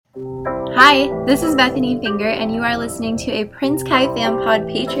Hi, this is Bethany Finger, and you are listening to a Prince Kai Fan Pod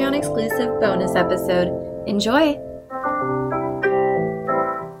Patreon exclusive bonus episode. Enjoy!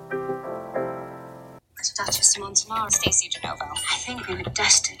 Duchess de Montanaro, Stacey DeNovo. I think we were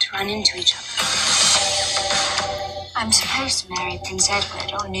destined to run into each other. I'm supposed to marry Prince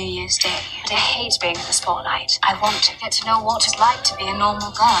Edward on New Year's Day, but I hate being in the spotlight. I want to get to know what it's like to be a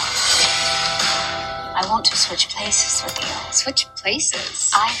normal girl. I want to switch places with you. Switch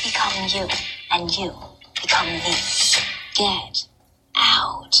places? I become you, and you become me. Get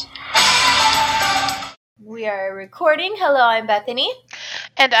out. We are recording. Hello, I'm Bethany.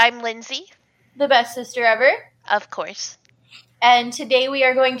 And I'm Lindsay. The best sister ever. Of course. And today we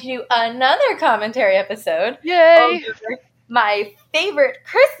are going to do another commentary episode. Yay! Over my favorite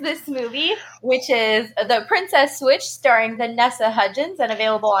Christmas movie, which is The Princess Switch, starring Vanessa Hudgens and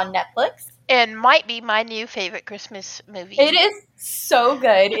available on Netflix. And might be my new favorite Christmas movie. It is so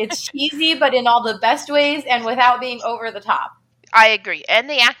good. It's cheesy, but in all the best ways and without being over the top. I agree. And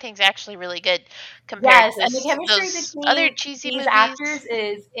the acting's actually really good compared to and the chemistry between other cheesy these movies. Actors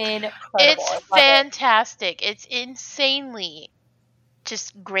is incredible. It's fantastic. It's insanely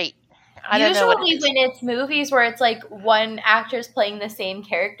just great. I don't know what it is. Usually when it's movies where it's like one actor's playing the same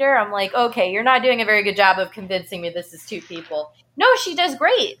character, I'm like, okay, you're not doing a very good job of convincing me this is two people. No, she does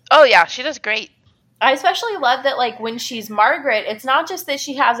great. Oh yeah, she does great. I especially love that, like, when she's Margaret, it's not just that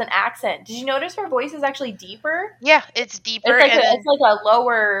she has an accent. Did you notice her voice is actually deeper? Yeah, it's deeper. It's like a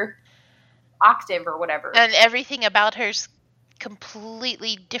lower octave or whatever. And everything about her's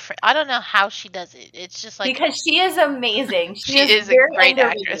completely different. I don't know how she does it. It's just like... Because she is amazing. She is a great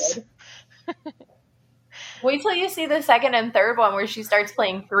actress. Wait till you see the second and third one where she starts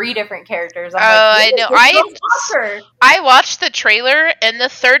playing three different characters. I know. I watched the trailer, and the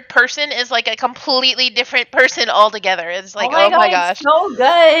third person is like a completely different person altogether. It's like, oh my gosh. It's so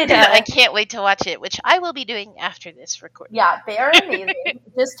good. I can't wait to watch it, which I will be doing after this recording. Yeah, they are amazing.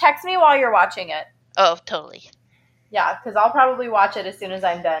 Just text me while you're watching it. Oh, totally. Yeah, because I'll probably watch it as soon as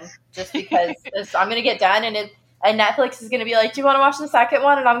I'm done. Just because I'm going to get done, and Netflix is going to be like, do you want to watch the second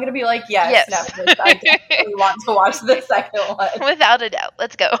one? And I'm going to be like, yes. Netflix, I definitely want to watch the second one. Without a doubt.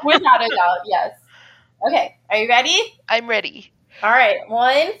 Let's go. Without a doubt, yes. Okay, are you ready? I'm ready. All right,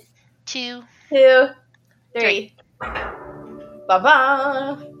 1, 2, 3. Ba-ba!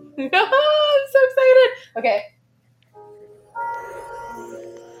 I'm so excited. Okay.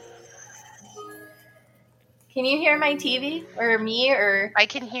 Can you hear my TV? Or me? Or I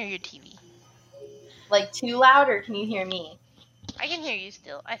can hear your TV. Like too loud, or can you hear me? I can hear you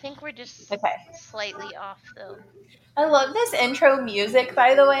still. I think we're just slightly off, though. I love this intro music,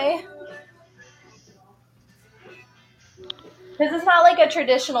 by the way. Because it's not like a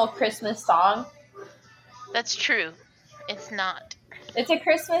traditional Christmas song. That's true. It's not. It's a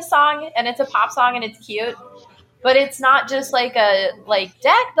Christmas song, and it's a pop song, and it's cute. But it's not just like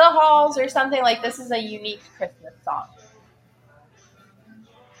deck the halls or something. Like, this is a unique Christmas song.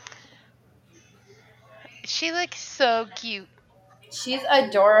 She looks so cute. She's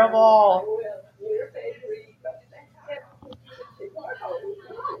adorable.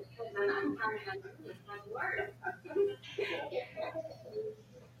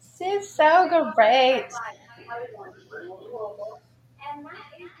 She's so great.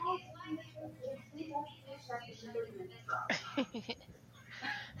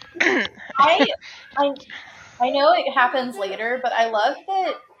 I know it happens later, but I love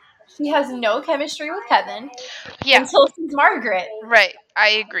that she has no chemistry with Kevin until she's Margaret. Right, I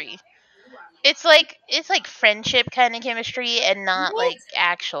agree. It's like friendship kind of chemistry and not like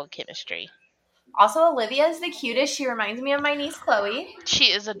actual chemistry. Also, Olivia is the cutest. She reminds me of my niece Chloe.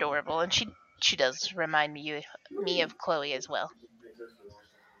 She is adorable, and she does remind me of Chloe as well.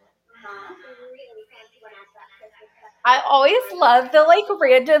 I always love the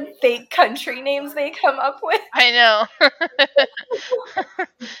random fake country names they come up with. I know.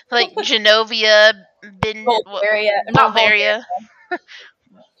 Like Genovia, Bulgaria.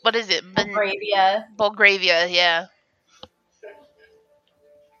 What is it? Bulgaria, yeah.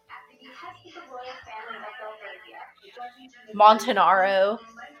 Montanaro.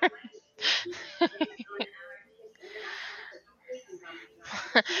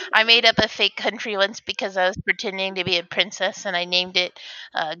 I made up a fake country once because I was pretending to be a princess, and I named it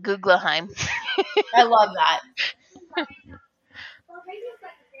Guggenheim. I love that.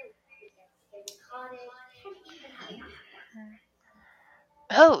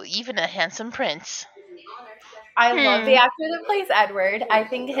 Oh, even a handsome prince. I love the actor that plays Edward. I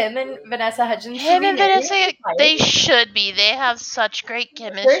think him and Vanessa Hudgens they should be. They have such great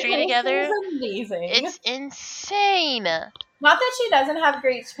chemistry together. Is amazing. It's insane. Not that she doesn't have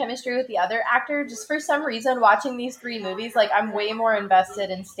great chemistry with the other actor, just for some reason, watching these 3 movies, like, I'm way more invested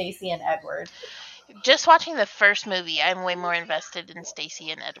in Stacey and Edward. Just watching the first movie, I'm way more invested in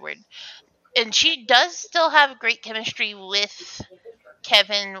Stacey and Edward. And she does still have great chemistry with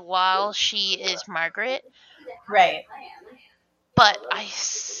Kevin while she is Margaret. Right. But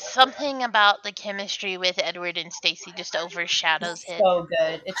something about the chemistry with Edward and Stacey just overshadows it. So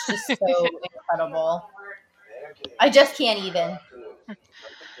good. It's just so incredible. I just can't even.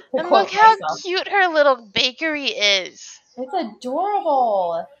 And look how cute her little bakery is. It's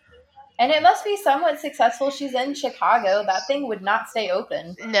adorable. And it must be somewhat successful. She's in Chicago. That thing would not stay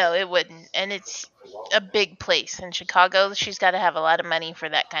open. No, it wouldn't. And it's a big place in Chicago. She's got to have a lot of money for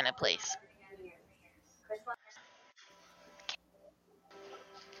that kind of place.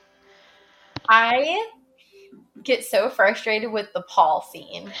 I get so frustrated with the Paul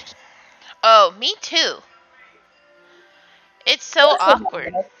scene. Oh, me too. It's so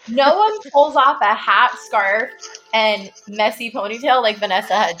awkward. No one pulls off a hat, scarf, and messy ponytail like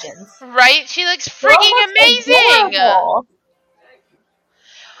Vanessa Hudgens. Right? She looks freaking amazing! Adorable.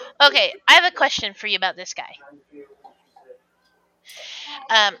 Okay, I have a question for you about this guy.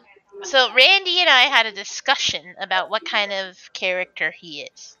 So Randy and I had a discussion about what kind of character he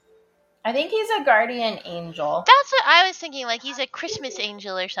is. I think he's a guardian angel. That's what I was thinking, like he's a Christmas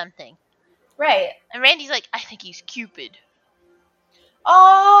angel or something. Right. And Randy's like, I think he's Cupid.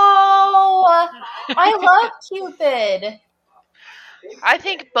 Oh, I love Cupid. I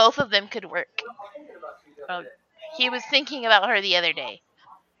think both of them could work. He was thinking about her the other day.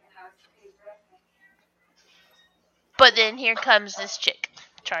 But then here comes this chick,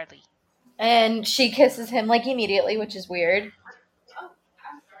 Charlie. And she kisses him like immediately, which is weird.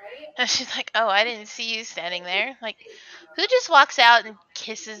 And she's like, oh, I didn't see you standing there. Like, who just walks out and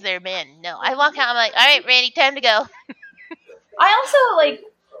kisses their man? No, I walk out, I'm like, all right, Randy, time to go. I also, like,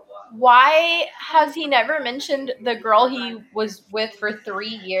 why has he never mentioned the girl he was with for 3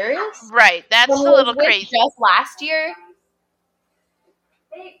 years? Right, that's a little crazy. Just last year?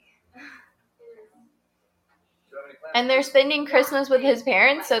 And they're spending Christmas with his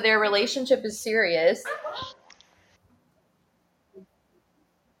parents, so their relationship is serious.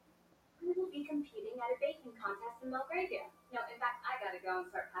 We will be competing at a baking contest in Belgravia. No, in fact, I gotta go and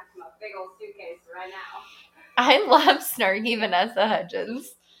start packing my big old suitcase right now. I love snarky Vanessa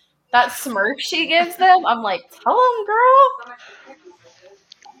Hudgens. That smirk she gives them, I'm like, tell them,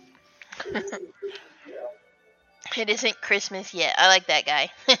 girl. It isn't Christmas yet. I like that guy.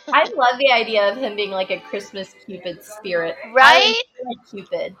 I love the idea of him being like a Christmas Cupid spirit. Right? I like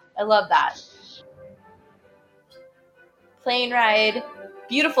Cupid. I love that. Plane ride,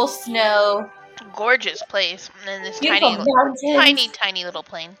 beautiful snow. Gorgeous place. And this tiny little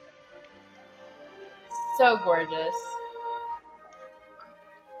plane. So gorgeous.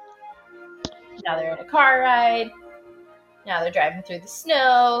 Now they're in a car ride. Now they're driving through the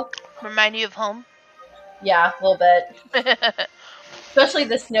snow. Remind you of home? Yeah, a little bit. Especially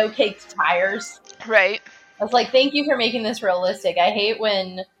the snow-caked tires. Right. I was like, thank you for making this realistic. I hate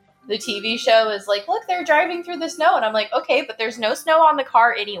when the TV show is like, look, they're driving through the snow. And I'm like, okay, but there's no snow on the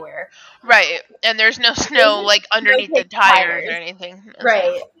car anywhere. Right. And there's no snow, like, underneath the tires or anything.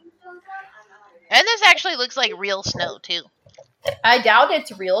 Right. And this actually looks like real snow, too. I doubt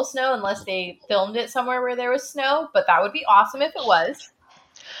it's real snow unless they filmed it somewhere where there was snow, but that would be awesome if it was.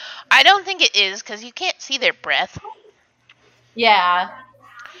 I don't think it is, because you can't see their breath. Yeah.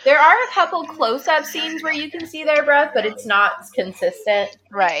 There are a couple close-up scenes where you can see their breath, but it's not consistent.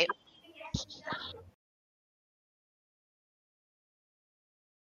 Right.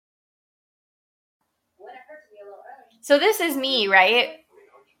 So this is me, right?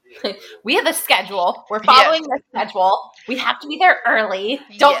 We have a schedule. We're following the schedule. We have to be there early.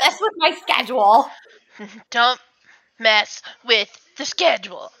 Don't mess with my schedule. Don't mess with the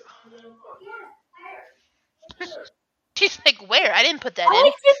schedule. She's like, where? I didn't put that in. I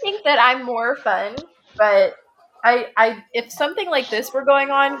like to think that I'm more fun, but I if something like this were going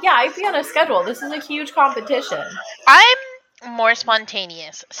on, yeah, I'd be on a schedule. This is a huge competition. I'm more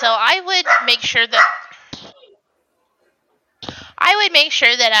spontaneous, so I would make sure that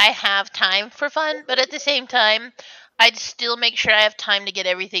I have time for fun, but at the same time, I'd still make sure I have time to get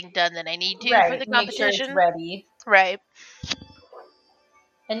everything done that I need to for the competition. Make sure it's ready. Right.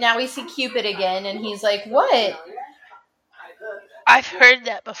 And now we see Cupid again, and he's like, what? I've heard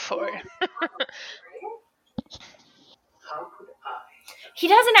that before. He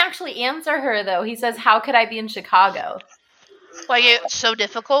doesn't actually answer her, though. He says, how could I be in Chicago? Like, it's so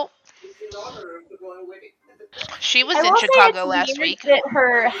difficult. She was in Chicago last week. That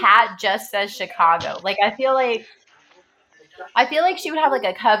her hat just says Chicago. Like, I feel like I feel like she would have like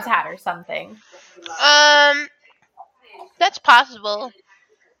a Cubs hat or something. That's possible.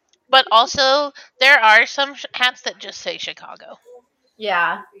 But also, there are some hats that just say Chicago.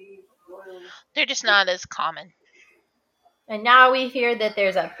 Yeah. They're just not as common. And now we hear that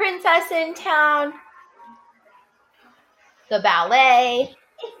there's a princess in town. The ballet.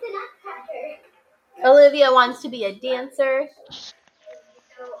 Olivia wants to be a dancer.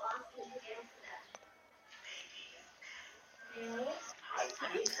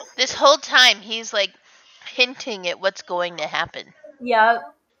 This whole time, he's like hinting at what's going to happen. Yep.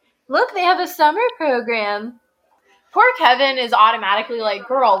 Look, they have a summer program. Poor Kevin is automatically like,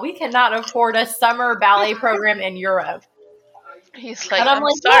 girl, we cannot afford a summer ballet program in Europe. He's like, and I'm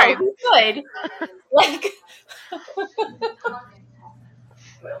like, sorry. No, we could. Like,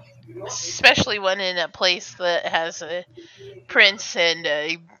 especially one in a place that has a prince and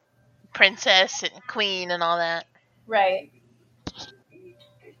a princess and queen and all that. Right.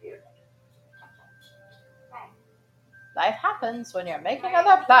 Life happens when you're making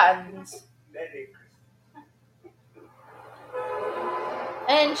other plans.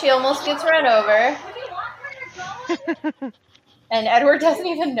 And she almost gets run over. And Edward doesn't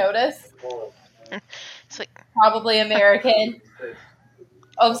even notice. It's like, probably American.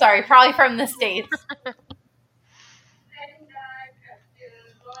 Oh, sorry, probably from the States.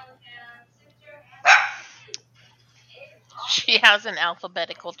 she has an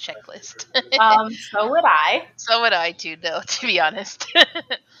alphabetical checklist. So would I. So would I too, though, to be honest.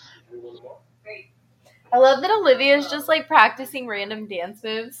 I love that Olivia's just like practicing random dance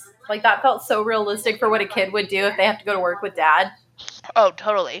moves. Like that felt so realistic for what a kid would do if they have to go to work with dad. Oh,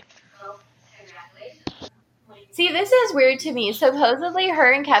 totally. See, this is weird to me. Supposedly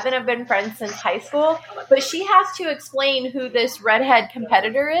her and Kevin have been friends since high school, but she has to explain who this redhead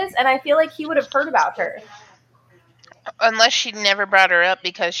competitor is, and I feel like he would have heard about her. Unless she never brought her up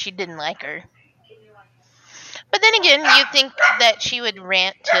because she didn't like her. But then again, you'd think that she would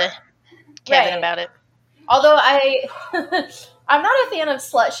rant to Kevin about it. Although I'm not a fan of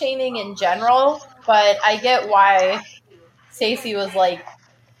slut shaming in general, but I get why Stacey was like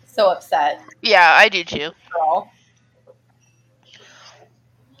so upset. Yeah, I do too. Girl.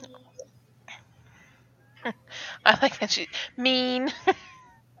 I like that she's mean.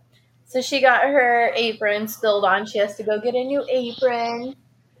 So she got her apron spilled on. She has to go get a new apron.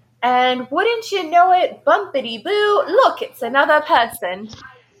 And wouldn't you know it, bumpity boo, look, it's another person.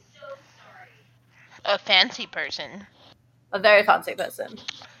 A fancy person. A very fancy person.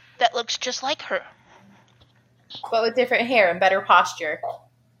 That looks just like her. But with different hair and better posture.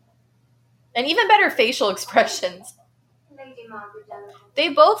 And even better facial expressions. They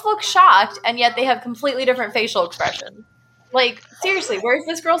both look shocked, and yet they have completely different facial expressions. Like, seriously, where's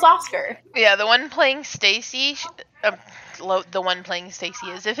this girl's Oscar? Yeah, the one playing Stacey, the one playing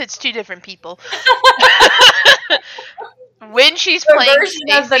Stacey, as if it's two different people. When she's playing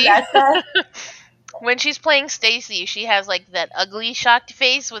Stacey, when she's playing Stacey, she has like that ugly shocked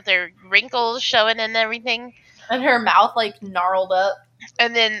face with her wrinkles showing and everything, and her mouth like gnarled up.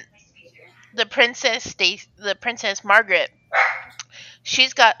 And then the princess Margaret,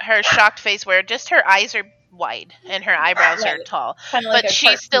 she's got her shocked face where just her eyes are wide and her eyebrows are tall, like but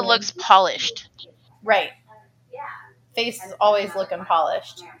she still looks polished. Right. Face is always looking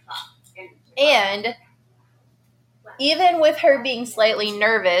polished. And even with her being slightly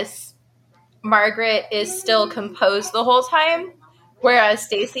nervous, Margaret is still composed the whole time, whereas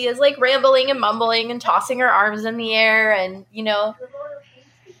Stacey is like rambling and mumbling and tossing her arms in the air, and you know.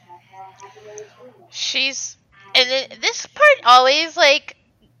 And this part always like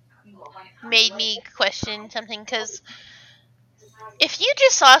made me question something, because if you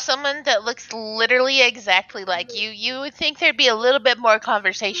just saw someone that looks literally exactly like you would think there'd be a little bit more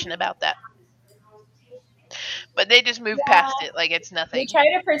conversation about that. But they just move past it like it's nothing. They try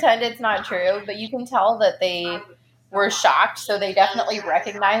to pretend it's not true, but you can tell that they were shocked, so they definitely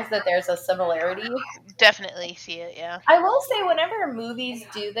recognize that there's a similarity. Definitely see it, yeah. I will say, whenever movies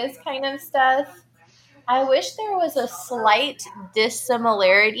do this kind of stuff, I wish there was a slight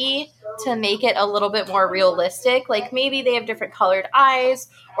dissimilarity to make it a little bit more realistic. Like maybe they have different colored eyes,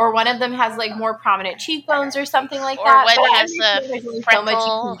 or one of them has like more prominent cheekbones or something like that. Or one has a freckle. So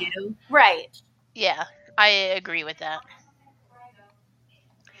much you can do. Right. Yeah, I agree with that.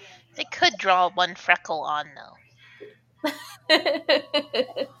 They could draw one freckle on though.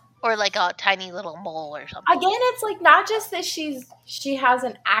 Or like a tiny little mole or something. Again, it's like not just that she has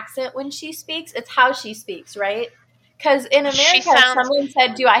an accent when she speaks, it's how she speaks, right? Because in America, if someone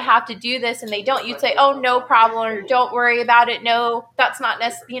said, do I have to do this? And they don't, you'd say, oh, no problem, or don't worry about it. No, that's not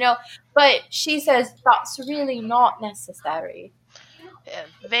necessary, But she says, that's really not necessary. Yeah,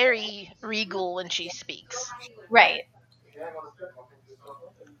 very regal when she speaks. Right.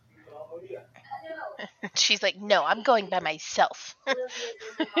 She's like, no, I'm going by myself.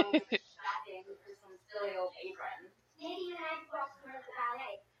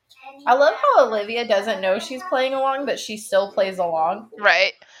 I love how Olivia doesn't know she's playing along, but she still plays along.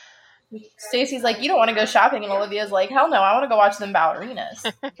 Right. Stacy's like, you don't want to go shopping, and Olivia's like, hell no, I want to go watch them ballerinas.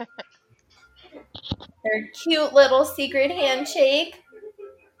 Their cute little secret handshake.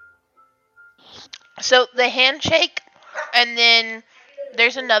 So the handshake, and then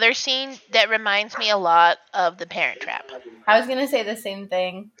there's another scene that reminds me a lot of The Parent Trap. I was going to say the same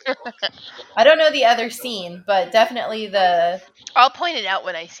thing. I don't know the other scene, but definitely I'll point it out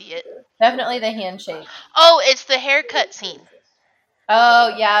when I see it. Definitely the handshake. Oh, it's the haircut scene.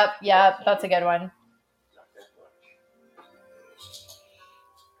 Oh, yeah, that's a good one.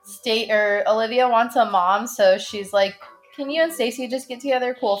 Olivia wants a mom, so she's like, can you and Stacy just get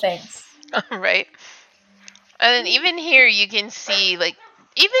together? Cool, thanks. Right. And then even here you can see, like,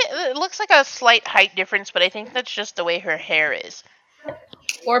 it looks like a slight height difference, but I think that's just the way her hair is.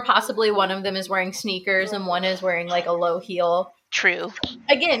 Or possibly one of them is wearing sneakers and one is wearing, like, a low heel. True.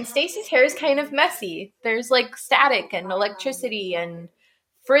 Again, Stacy's hair is kind of messy. There's, like, static and electricity and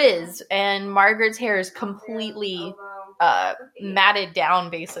frizz, and Margaret's hair is completely matted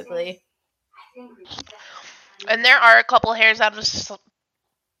down, basically. And there are a couple hairs out of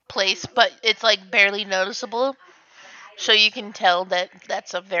place, but it's, like, barely noticeable. So you can tell that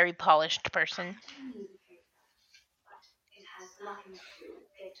that's a very polished person.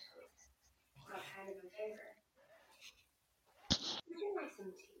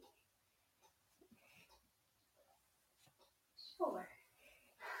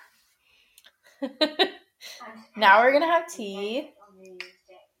 Now we're gonna have tea.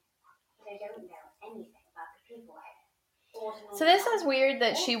 So this is weird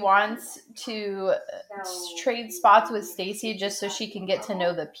that she wants to trade spots with Stacy just so she can get to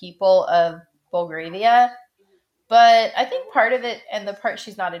know the people of Belgravia. But I think part of it, and the part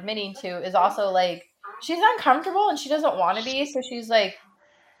she's not admitting to, is also like she's uncomfortable and she doesn't want to be. So she's like,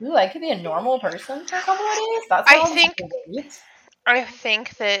 "Ooh, I could be a normal person for a couple of days." I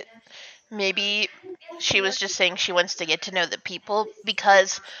think that maybe she was just saying she wants to get to know the people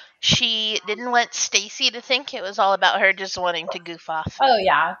because she didn't want Stacy to think it was all about her just wanting to goof off. Oh,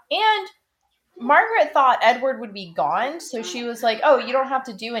 yeah. And Margaret thought Edward would be gone, so she was like, oh, you don't have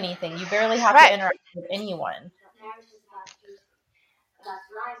to do anything. You barely have to interact with anyone.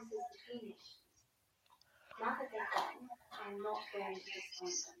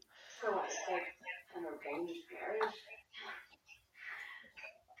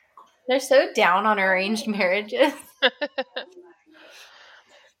 They're so down on arranged marriages.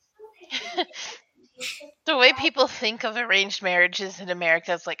 The way people think of arranged marriages in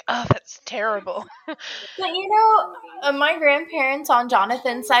America is like, oh, that's terrible. But my grandparents on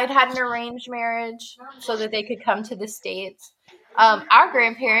Jonathan's side had an arranged marriage so that they could come to the States. Our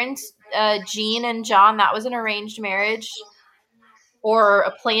grandparents, Jean and John, that was an arranged marriage or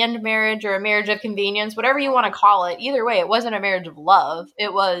a planned marriage or a marriage of convenience, whatever you want to call it. Either way, it wasn't a marriage of love.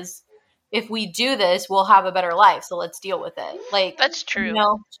 It was, if we do this, we'll have a better life, so let's deal with it. Like, that's true.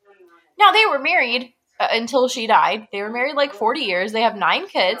 Now, they were married until she died. They were married like 40 years. They have 9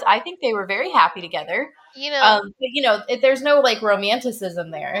 kids. I think they were very happy together. But there's no like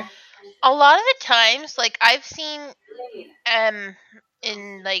romanticism there. A lot of the times, like I've seen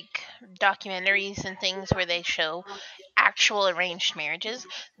in like documentaries and things where they show actual arranged marriages,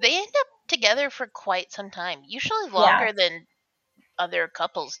 they end up together for quite some time, usually longer than other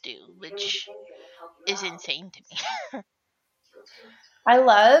couples do, which is insane to me. I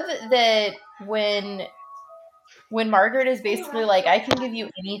love that when Margaret is basically like, I can give you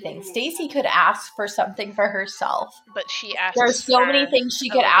anything. Stacy could ask for something for herself. But she asks There's so many things she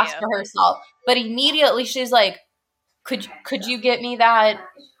could ask for herself. But immediately she's like, could you get me that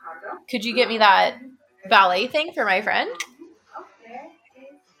ballet thing for my friend?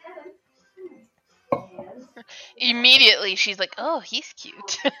 Immediately she's like, oh, he's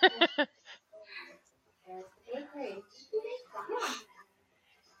cute.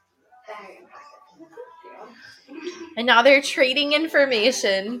 And now they're trading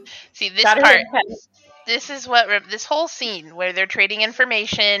information. See, this part, this is what, this whole scene where they're trading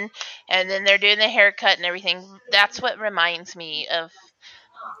information and then they're doing the haircut and everything, that's what reminds me of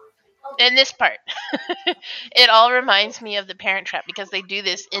In this part, it all reminds me of The Parent Trap because they do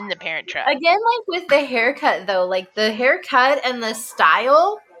this in The Parent Trap. Again, like with the haircut though, like the haircut and the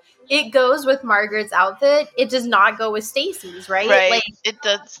style, it goes with Margaret's outfit. It does not go with Stacy's, right? Right. Like, It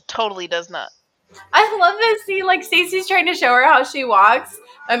totally does not. I love this scene. Like Stacy's trying to show her how she walks,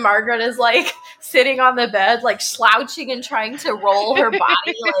 and Margaret is like sitting on the bed, like slouching and trying to roll her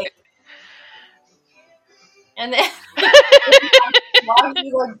body, like. And then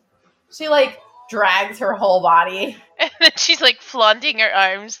she like drags her whole body. And then she's like flaunting her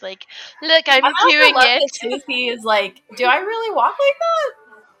arms, like, look, I'm I doing love it. that Stacey is like, do I really walk like that?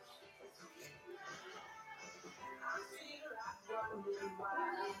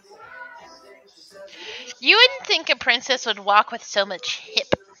 You wouldn't think a princess would walk with so much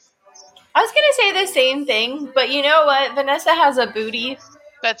hip. I was gonna say the same thing, but you know what? Vanessa has a booty.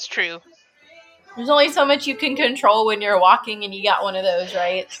 That's true. There's only so much you can control when you're walking, and you got one of those,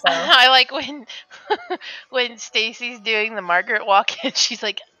 right? So I like when Stacy's doing the Margaret walk, and she's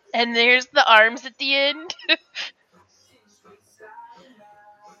like, and there's the arms at the end.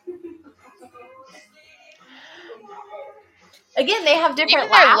 again, they have different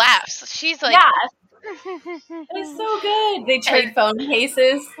Even their laughs. laughs. She's like, Yeah, it's so good. They trade phone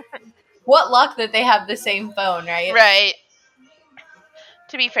cases. What luck that they have the same phone, right? right.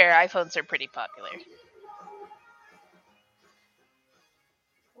 To be fair, iPhones are pretty popular.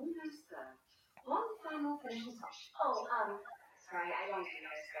 One final finishing touch. Oh, sorry, I don't do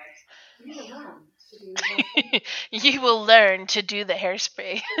hairspray. You will learn to do the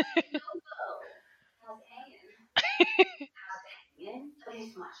hairspray. You will learn to do the hairspray. How's hanging? But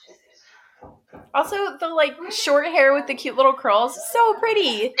it's much, is it? Also, the like short hair with the cute little curls, so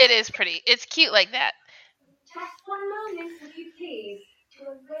pretty. It is pretty. It's cute like that. Just one moment, if you please, to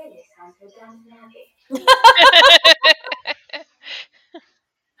a really Santa Downton Abbey.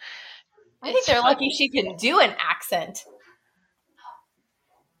 I think they're lucky she can do an accent.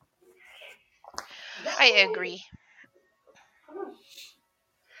 I agree.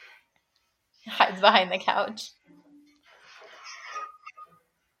 Hides behind the couch.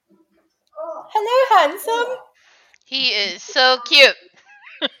 Hello, handsome. He is so cute.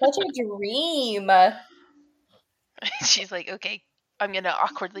 Such a dream. She's like, okay, I'm gonna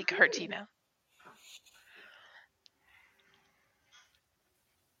awkwardly curtsy now.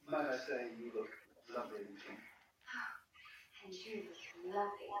 Might I say you look lovely in pink? And you look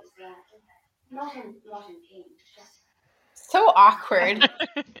lovely as well. Not in pink, just... So awkward.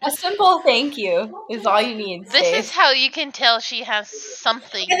 A simple thank you is all you need, This Stace. is how you can tell she has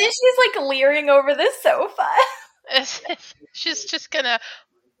something. And then she's like leering over the sofa. As if she's just gonna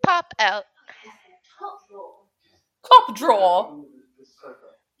pop out. Top floor. Top drawer. The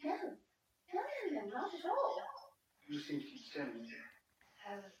sofa. No, not at all. You seem to keep staring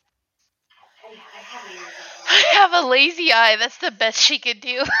at it. I haven't even... I have a lazy eye. That's the best she could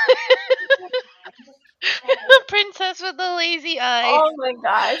do. Princess with a lazy eye. Oh my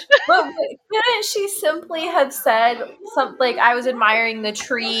gosh. But couldn't she simply have said something like, I was admiring the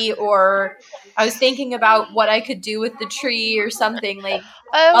tree, or I was thinking about what I could do with the tree, or something like,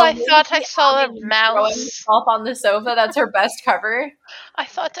 Oh, I lazy thought I saw a throwing mouse. herself on the sofa. That's her best cover. I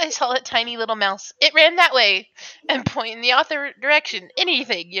thought I saw a tiny little mouse. It ran that way and point in the other direction.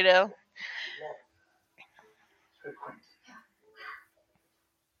 Anything, you know. So quaint.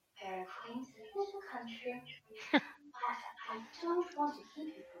 Very quaint little country. But I don't want to keep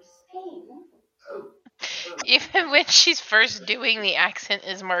you from Spain. Oh. Even when she's first doing the accent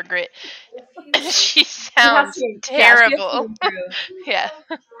as Margaret, she She sounds has to- terrible. Yeah, she has to improve. Yeah. To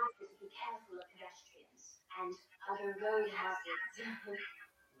be careful of pedestrians and other road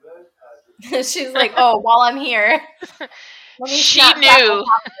hazards. She's like, oh, while I'm here, let me She snap back knew. on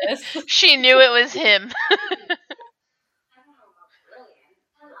top of this. She knew it was him. I don't know about brilliant.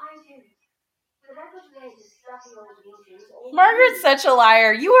 Well, I didn't. But that was very stuffy old Indians. Margaret's such a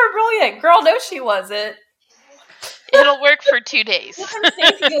liar. You were brilliant. Girl, no, she wasn't. It'll work for 2 days.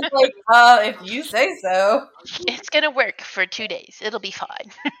 Stacey is like, if you say so. It's gonna work for 2 days. It'll be fine.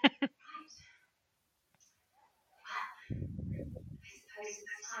 I suppose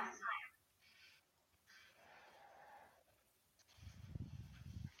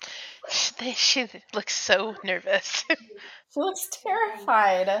it's time. She looks so nervous. She looks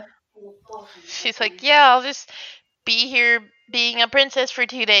terrified. She's like, yeah, I'll just be here being a princess for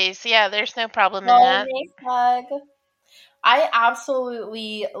 2 days. Yeah, there's no problem in that. Hug. I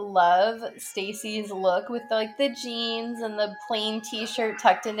absolutely love Stacy's look with like the jeans and the plain t-shirt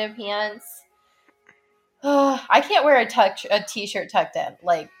tucked into pants. I can't wear a t-shirt tucked in.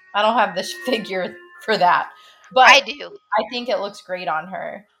 Like, I don't have this figure for that. But I do. I think it looks great on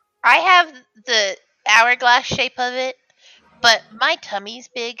her. I have the hourglass shape of it, but my tummy's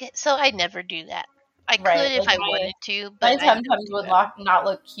big, so I never do that. I could Right, if like I wanted to, my but I never tum-tums do would that. not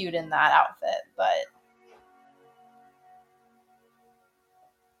look cute in that outfit, but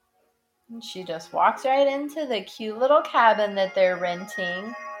she just walks right into the cute little cabin that they're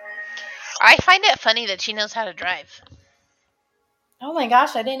renting. I find it funny that she knows how to drive. Oh my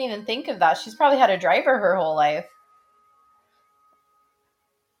gosh, I didn't even think of that. She's probably had a driver her whole life.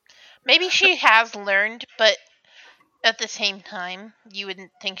 Maybe she has learned, but at the same time, you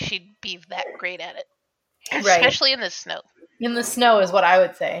wouldn't think she'd be that great at it. Right. Especially in the snow. In the snow is what I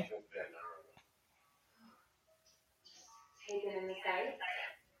would say.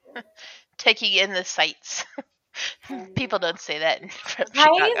 Taking in the sights. People don't say that in Chicago.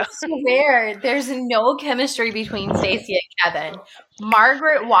 I swear, there's no chemistry between Stacey and Kevin.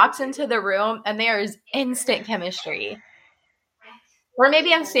 Margaret walks into the room and there is instant chemistry. Or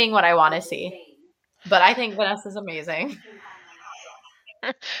maybe I'm seeing what I want to see. But I think Vanessa's amazing.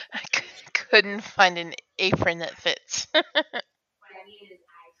 I couldn't find an apron that fits.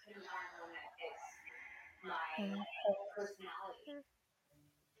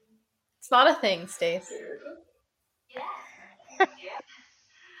 It's not a thing, Stace.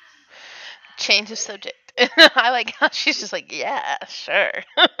 Change the subject. I like how she's just like, yeah, sure.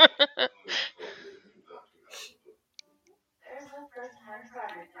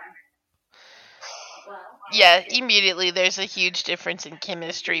 Yeah, immediately there's a huge difference in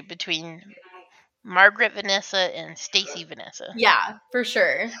chemistry between Margaret Vanessa and Stacey Vanessa. Yeah, for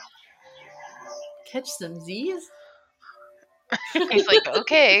sure. Catch some Z's? He's like,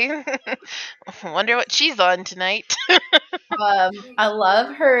 okay. Wonder what she's on tonight. I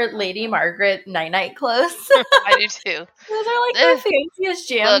love her Lady Margaret night-night clothes. I do too. Those are like the fanciest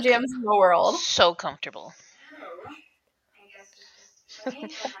jams in the world. So comfortable.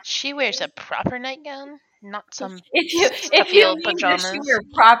 She wears a proper nightgown, not some if you mean pajamas. She wear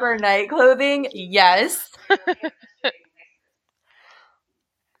proper night clothing, yes.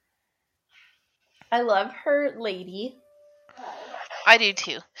 I love her lady. I do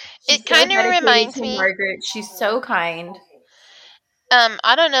too. She's it kind of reminds me. Margaret, she's so kind.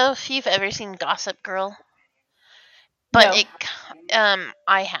 I don't know if you've ever seen Gossip Girl, but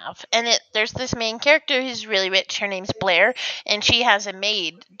I have, and there's this main character who's really rich. Her name's Blair, and she has a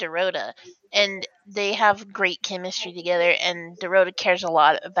maid, Dorota, and they have great chemistry together. And Dorota cares a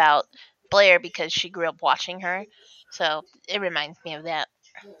lot about Blair because she grew up watching her, so it reminds me of that.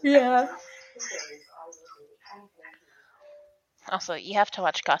 Yeah. Also, you have to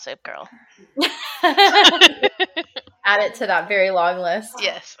watch Gossip Girl. Add it to that very long list.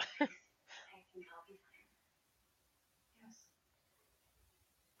 Yes.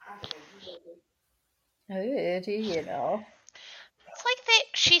 Ooh, do you know? It's like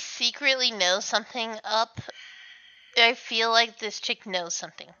she secretly knows something up. I feel like this chick knows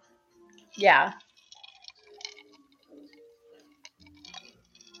something. Yeah.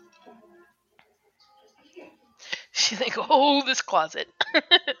 She's like, oh, this closet.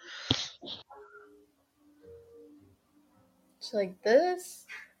 She's like, this?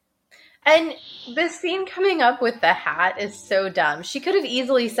 And the scene coming up with the hat is so dumb. She could have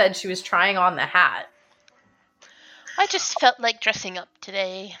easily said she was trying on the hat. I just felt like dressing up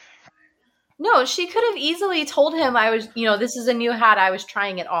today. No, she could have easily told him this is a new hat, I was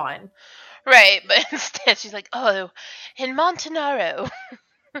trying it on. Right, but instead she's like, oh, in Montanaro,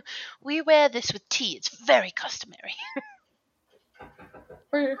 we wear this with tea. It's very customary.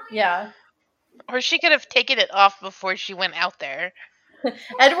 Yeah. Or she could have taken it off before she went out there.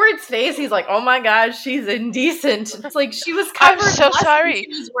 Edward's face, he's like, oh my gosh, she's indecent. It's like she was covered. I'm so sorry.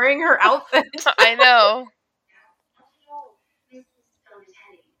 She was wearing her outfit. I know.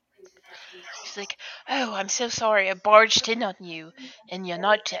 She's like, oh, I'm so sorry. I barged in on you in your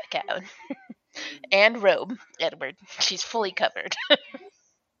nightgown and robe, Edward. She's fully covered.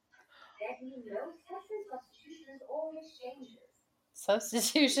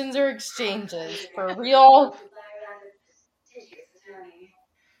 Substitutions or exchanges. For real.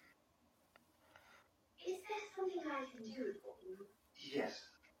 Yes.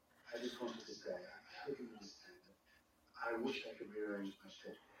 I just wanted to say, I hope you understand that I wish I could rearrange my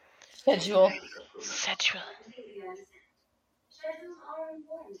schedule. Schedule. I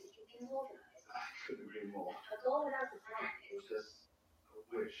couldn't agree more. It's just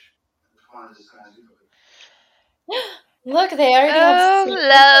a wish. The plan is as kind as you could. Look, they already have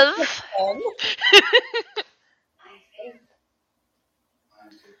love.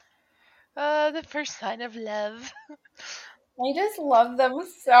 The first sign of love. I just love them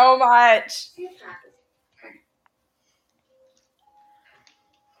so much.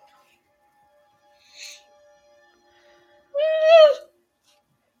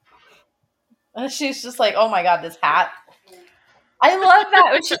 And she's just like, oh my god, this hat. I love that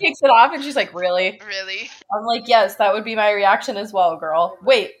when she takes it off and she's like, really? Really? I'm like, yes, that would be my reaction as well, girl.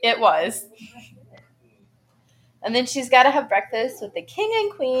 Wait, it was. And then she's got to have breakfast with the king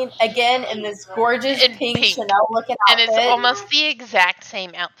and queen, again in this gorgeous pink Chanel-looking outfit. And it's almost the exact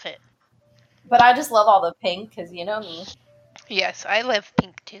same outfit. But I just love all the pink, because you know me. Yes, I love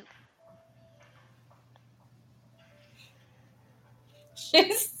pink too.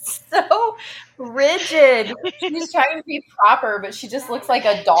 She's so rigid. She's trying to be proper, but she just looks like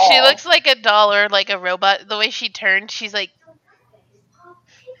a doll. She looks like a doll or like a robot. The way she turned, she's like...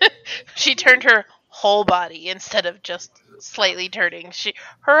 she turned her whole body instead of just slightly turning.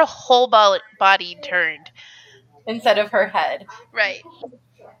 Her whole body turned. Instead of her head. Right.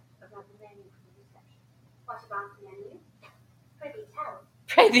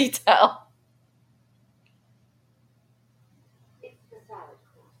 Prithee tell.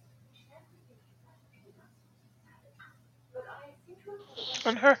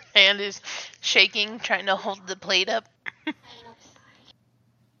 And her hand is shaking, trying to hold the plate up.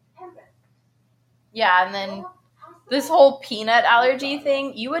 Yeah, and then this whole peanut allergy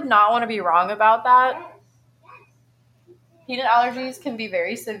thing, you would not want to be wrong about that. Peanut allergies can be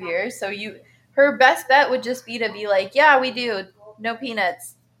very severe, so her best bet would just be to be like, yeah, we do. No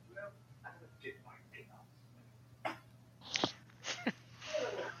peanuts.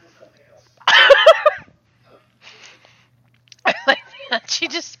 I like that. She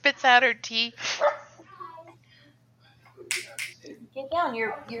just spits out her tea. Get down.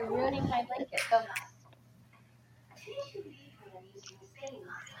 You're ruining my blanket. Go.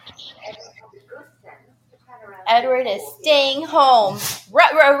 Edward is staying home.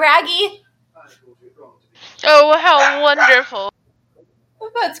 Raggy? Oh, how wonderful.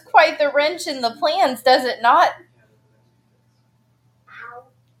 That's quite the wrench in the plans, does it not?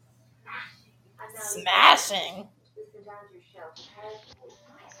 Smashing.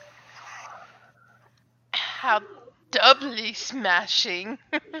 How doubly smashing.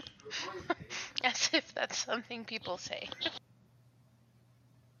 As if that's something people say.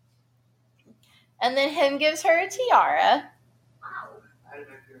 And then him gives her a tiara.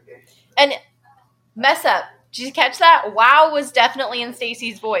 And mess up. Did you catch that? Wow was definitely in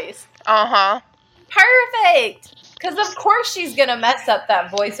Stacy's voice. Uh-huh. Perfect! Because of course she's going to mess up that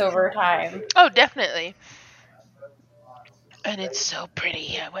voice over time. Oh, definitely. And it's so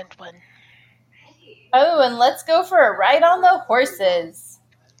pretty. I want one. Oh, and let's go for a ride on the horses.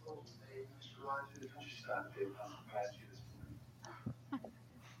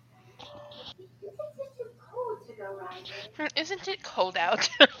 Isn't it cold out?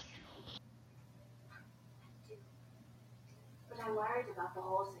 But I'm worried about the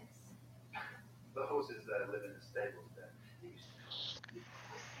horses. The horses that live in the stables there.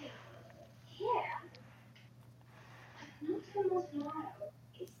 Here, not so much wild.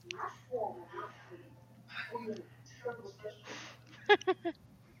 It's much warmer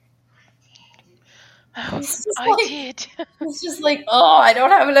I did. It's just like, oh, I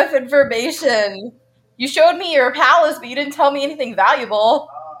don't have enough information. You showed me your palace, but you didn't tell me anything valuable.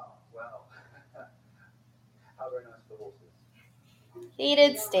 Well. How very nice the horses.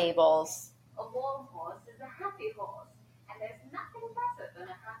 Heated stables. A warm horse is a happy horse, and there's nothing better than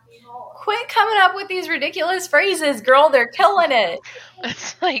a happy horse. Quit coming up with these ridiculous phrases, girl. They're killing it.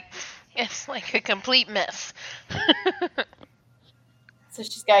 It's like a complete mess. So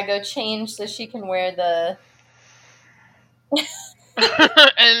she's got to go change so she can wear the...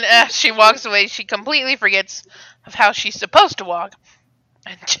 And as she walks away, she completely forgets of how she's supposed to walk.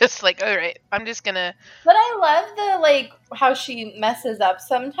 And just like, all right, I'm just gonna... But I love the, how she messes up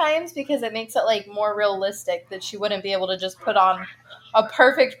sometimes because it makes it, more realistic that she wouldn't be able to just put on a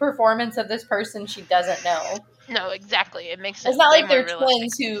perfect performance of this person she doesn't know. No, exactly. It makes it It's not way like they're more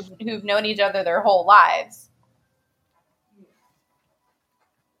realistic. twins who've known each other their whole lives.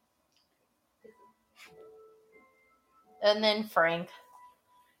 And then Frank.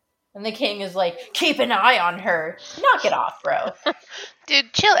 And the king is like, keep an eye on her. Knock it off, bro.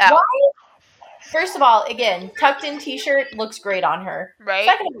 Dude, chill out. Why? First of all, again, tucked in t-shirt looks great on her. Right?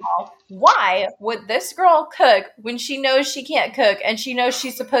 Second of all, why would this girl cook when she knows she can't cook and she knows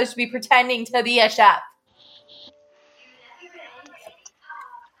she's supposed to be pretending to be a chef?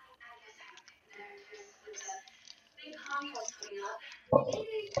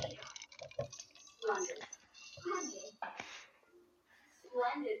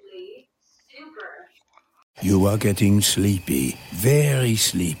 Splendidly super. You are getting sleepy, very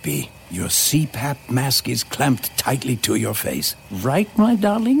sleepy. Your CPAP mask is clamped tightly to your face. Right, my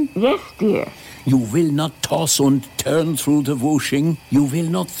darling? Yes, dear. You will not toss and turn through the whooshing. You will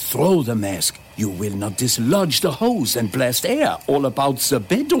not throw the mask. You will not dislodge the hose and blast air all about the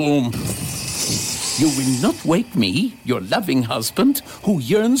bedroom. You will not wake me, your loving husband, who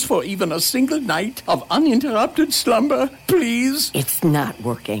yearns for even a single night of uninterrupted slumber, please. It's not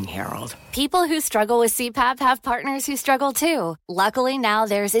working, Harold. People who struggle with CPAP have partners who struggle too. Luckily, now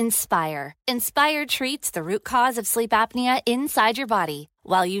there's Inspire. Inspire treats the root cause of sleep apnea inside your body.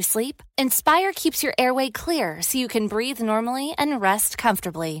 While you sleep, Inspire keeps your airway clear so you can breathe normally and rest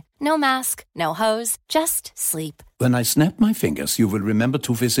comfortably. No mask, no hose, just sleep. When I snap my fingers, you will remember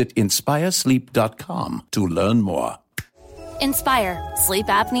to visit inspiresleep.com to learn more. Inspire, sleep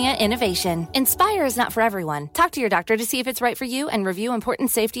apnea innovation. Inspire is not for everyone. Talk to your doctor to see if it's right for you and review important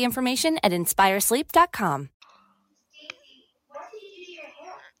safety information at inspiresleep.com.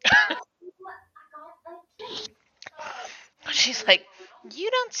 She's like, you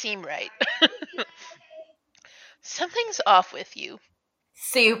don't seem right. Something's off with you.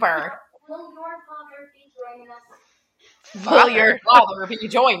 Super. Will your father be joining us? Will your father be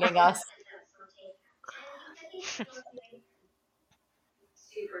joining us?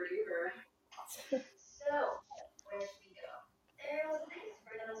 Super duper. So, where should we go? There was a place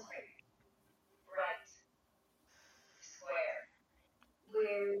for them on Square. Right. Square.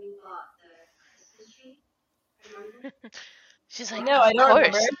 Where we bought the Christmas tree. Remember? She's like, No, I don't course,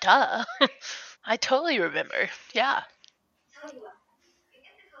 remember. duh. I totally remember. Yeah. Tell you what. Pick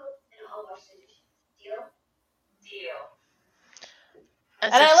up the coat and I'll wash the dishes. Deal? Deal.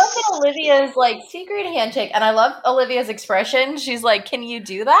 And I love that Olivia's like secret handshake, and I love Olivia's expression. She's like, "Can you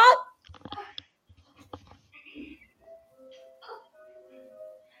do that?"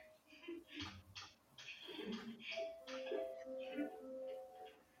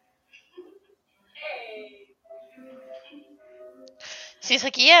 She's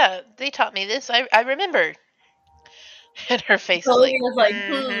like, yeah, they taught me this. I remember. And her face is Olivia's like,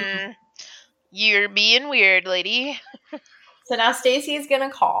 You're being weird, lady. So now Stacy's gonna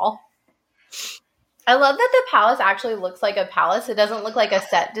call. I love that the palace actually looks like a palace. It doesn't look like a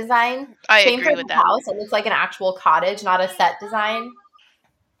set design. I Same agree for with the that. house. It looks like an actual cottage, not a set design.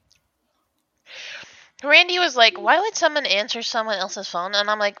 Randy was like, why would someone answer someone else's phone? And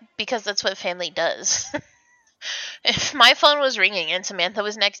I'm like, because that's what family does. If my phone was ringing and Samantha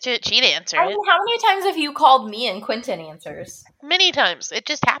was next to it, she'd answer I it. mean, how many times have you called me and Quentin answers? Many times. It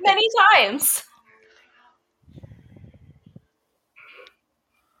just happened. Many times.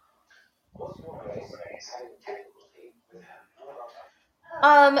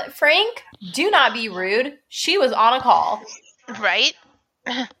 Frank, do not be rude. She was on a call. Right?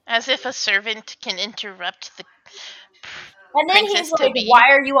 As if a servant can interrupt the And then princess he's like, to be. why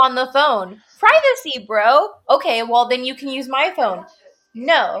are you on the phone? Privacy, bro. Okay, well, then you can use my phone.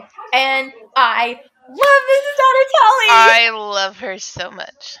 No. And I love Mrs. Donatelli. I love her so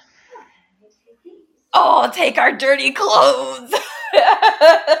much. Oh, take our dirty clothes.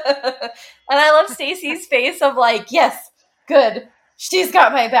 And I love Stacy's face of like, yes, good. She's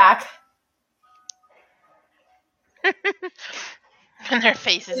got my back. And their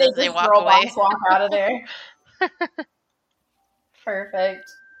faces And as they just walk girl away. bombs walk out of there. Perfect.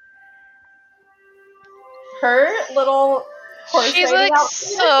 Her little horse She riding looks outfit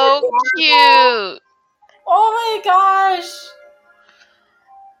is so adorable. cute. Oh my gosh.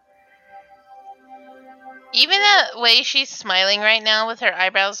 Even the way she's smiling right now with her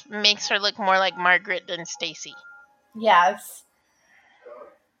eyebrows makes her look more like Margaret than Stacy. Yes.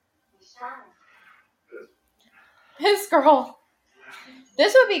 His girl.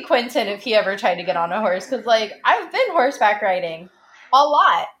 This would be Quentin if he ever tried to get on a horse. Because, like, I've been horseback riding a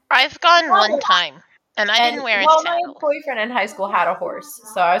lot. I've gone one time, and I didn't wear a my saddle. boyfriend in high school had a horse,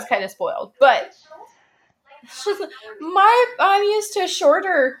 so I was kind of spoiled. But I'm used to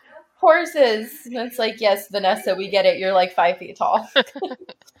shorter horses. And it's like, yes, Vanessa, we get it. You're like 5 feet tall.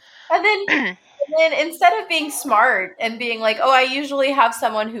 And then instead of being smart and being like, oh, I usually have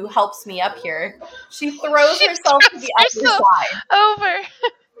someone who helps me up here, she throws herself to the other side. Over.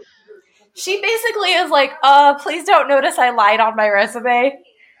 She basically is like, please don't notice I lied on my resume.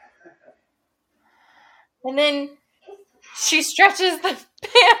 And then she stretches the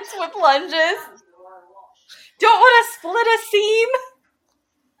pants with lunges. Don't want to split a seam.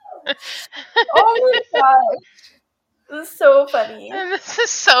 Oh my gosh. This is so funny. And this is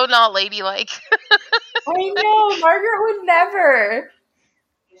so not ladylike. I know, Margaret would never.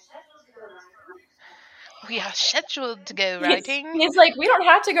 We are scheduled to go riding. He's like, we don't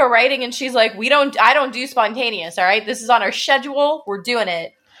have to go riding, and she's like, I don't do spontaneous, all right? This is on our schedule. We're doing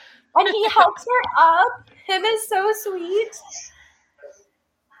it. And he helps her up. Him is so sweet.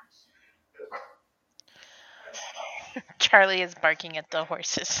 Charlie is barking at the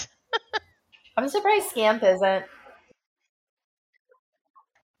horses. I'm surprised Scamp isn't.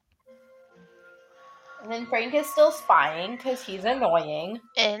 And then Frank is still spying because he's annoying.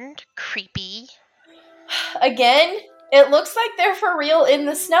 And creepy. Again, it looks like they're for real in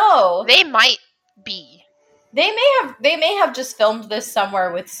the snow. They might be. They may have just filmed this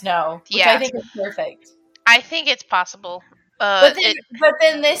somewhere with snow, which I think is perfect. I think it's possible. But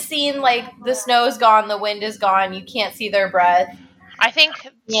then this scene, like, the snow's gone, the wind is gone, you can't see their breath. I think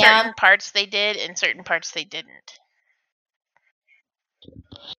certain parts they did and certain parts they didn't.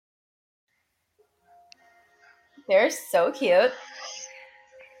 They're so cute.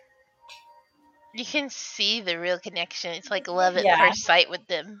 You can see the real connection. It's like love at first sight with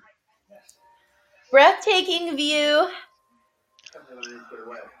them. Breathtaking view.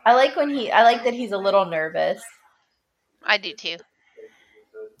 I like that he's a little nervous. I do too.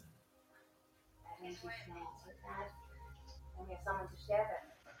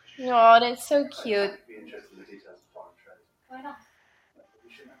 Oh, and it's so cute. Why not?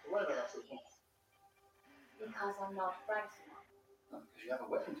 Because I'm not frightened. Because you have a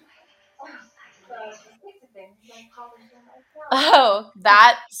weapon. Oh,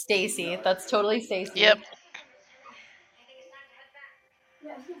 that Stacy. That's totally Stacy. Yep.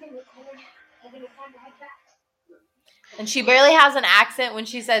 And she barely has an accent when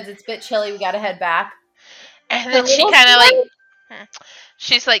she says it's a bit chilly, we gotta head back. And then she kind of like,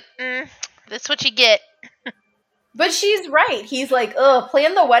 she's like, that's what you get. But she's right. He's like, ugh,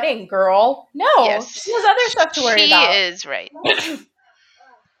 plan the wedding, girl. No, yes. she has other stuff to worry about. She is right.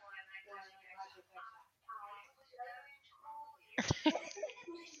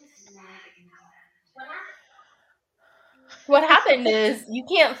 What happened is, you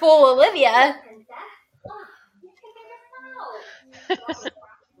can't fool Olivia.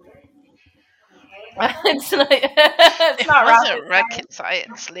 It's not rocket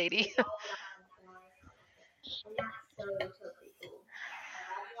science, lady.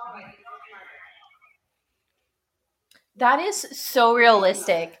 That is so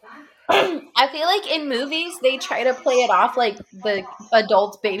realistic. I feel like in movies they try to play it off like the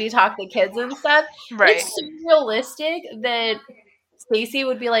adults baby talk the kids and stuff. Right. It's so realistic that Stacy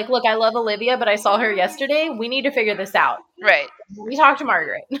would be like, "Look, I love Olivia, but I saw her yesterday. We need to figure this out." Right. We talked to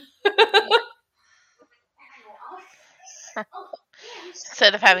Margaret.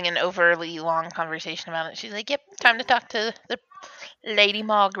 Instead of having an overly long conversation about it, she's like, "Yep, time to talk to the Lady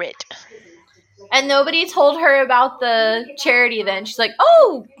Margaret." And nobody told her about the charity then. She's like,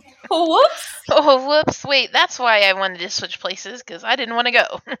 "Oh, whoops." Oh, whoops. Wait, that's why I wanted to switch places, because I didn't want to go.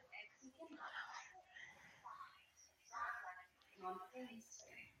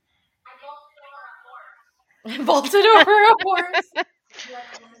 Vaulted over a horse.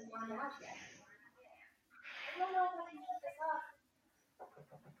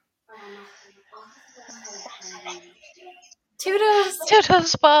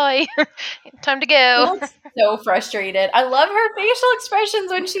 Toodles, bye. Time to go. I'm so frustrated. I love her facial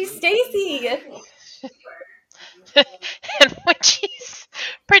expressions when she's Stacy. And when she's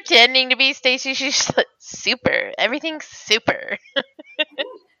pretending to be Stacy, she's like, super. Everything's super.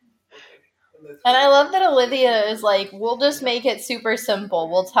 And I love that Olivia is like, we'll just make it super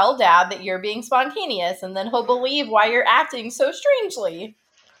simple. We'll tell Dad that you're being spontaneous, and then he'll believe why you're acting so strangely.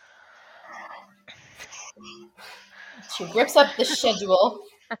 She rips up the schedule.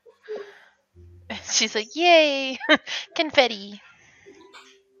 She's like, yay, confetti.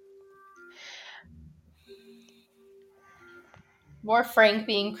 More Frank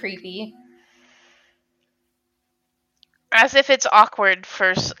being creepy. As if it's awkward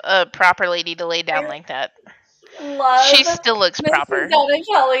for a proper lady to lay down like that. She still looks proper. Donna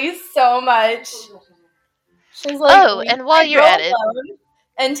Kelly so much. She's like, oh, and while you're at it,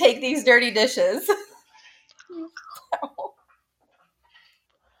 and take these dirty dishes.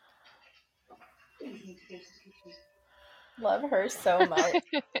 Love her so much.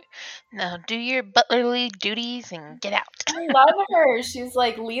 Now do your butlerly duties and get out. I love her. She's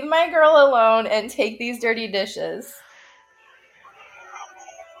like, leave my girl alone and take these dirty dishes.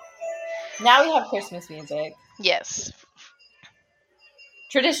 Now we have Christmas music. Yes.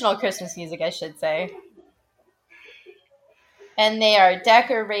 Traditional Christmas music, I should say. And they are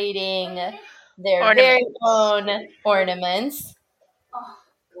decorating their very own ornaments.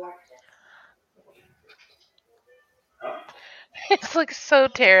 It looks so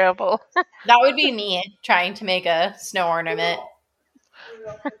terrible. That would be me trying to make a snow ornament.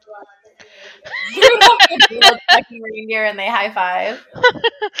 Fucking reindeer and they high five.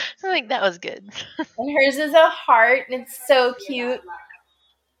 I think that was good. And hers is a heart and it's so cute.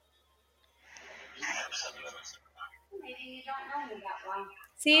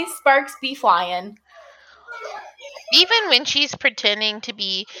 See, Sparks be flying. Even when she's pretending to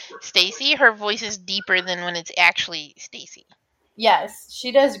be Stacy, her voice is deeper than when it's actually Stacy. Yes,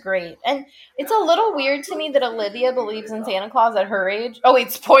 she does great. And it's a little weird to me that Olivia believes in Santa Claus at her age. Oh,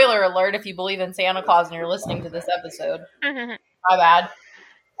 wait, spoiler alert if you believe in Santa Claus and you're listening to this episode. My bad.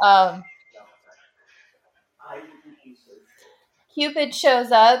 Cupid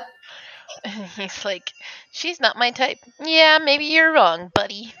shows up. He's like, she's not my type. Yeah, maybe you're wrong,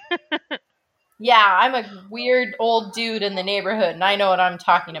 buddy. Yeah, I'm a weird old dude in the neighborhood, and I know what I'm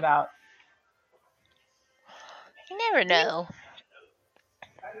talking about. You never know.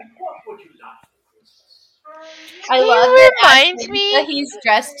 I He love that reminds me- that he's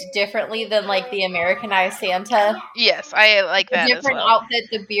dressed differently than like the Americanized Santa. Yes, I like A that as different well. outfit,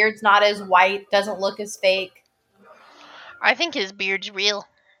 the beard's not as white, doesn't look as fake. I think his beard's real.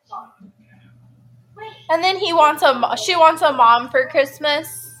 And then she wants a mom for Christmas.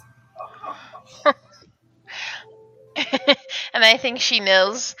 And I think she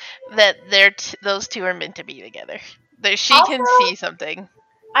knows that those two are meant to be together. That she can Also- see something.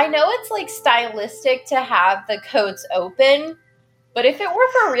 I know it's like stylistic to have the coats open, but if it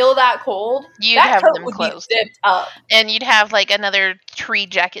were for real that cold, You'd that have coat them would closed. be zipped up. And you'd have like another 3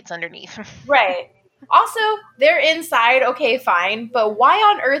 jackets underneath. Right. Also, they're inside, okay, fine, but why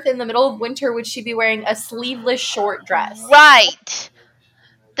on earth in the middle of winter would she be wearing a sleeveless short dress? Right.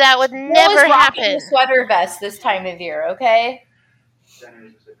 That would Who never is rocking happen. a sweater vest this time of year, okay?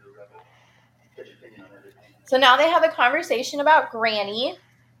 So now they have a conversation about Granny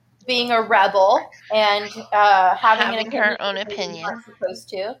being a rebel and having Her own that she's opinion. not supposed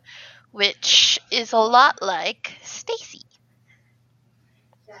to. Which is a lot like Stacy.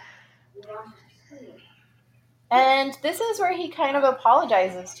 And this is where he kind of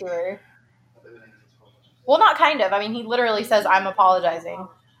apologizes to her. Well, not kind of. I mean, he literally says, I'm apologizing.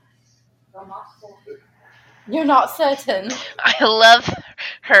 You're not certain. I love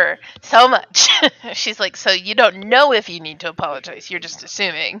her so much. She's like, so you don't know if you need to apologize. You're just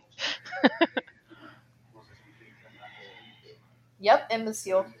assuming. Yep,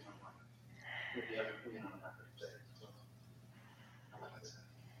 imbecile.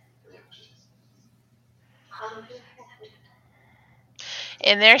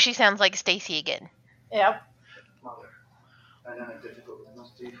 And there she sounds like Stacy again. Yep. Mother, I know how difficult it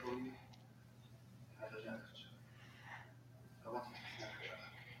must be for you. I don't know. I want you to know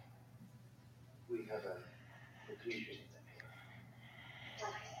that we have a duty.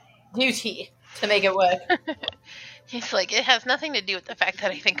 Duty to make it work. He's like, it has nothing to do with the fact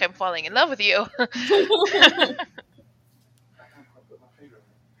that I think I'm falling in love with you. I can't quite put my finger on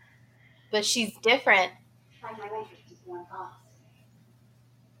it. But she's different.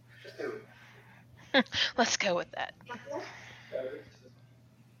 Just do it. Let's go with that.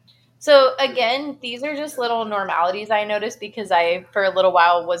 So again, these are just little normalities I noticed because I, for a little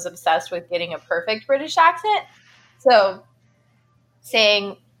while, was obsessed with getting a perfect British accent. So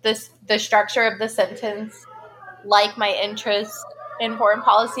saying the structure of the sentence, like my interest in foreign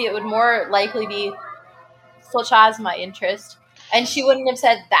policy, it would more likely be such as my interest. And she wouldn't have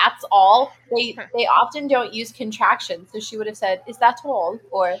said that's all. They often don't use contractions, so she would have said, "Is that all?"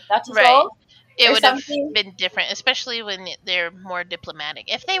 or "That is Right. all." It Or would have something. been different, especially when they're more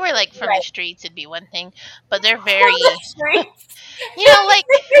diplomatic. If they were like from Right. the streets, it'd be one thing. But they're very, On the streets. you know, like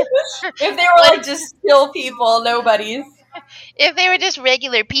If they were like just still people, nobodies. if they were just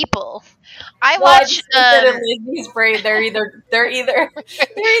regular people. I Well, I watch just think that in Lizzie's brain, they're either from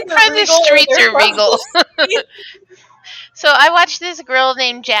the regal or streets they're are regal. from the streets. So I watched this girl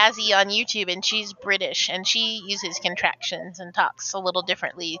named Jazzy on YouTube, and she's British, and she uses contractions and talks a little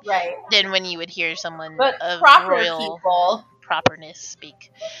differently Right. than when you would hear someone But of proper royal people. properness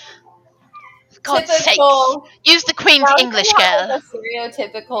speak. For God's sakes, Typical. use the Queen's Now, English, we have, girl. like, a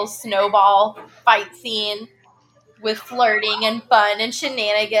stereotypical snowball fight scene with flirting and fun and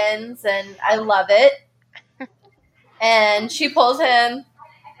shenanigans, and I love it. And she pulls him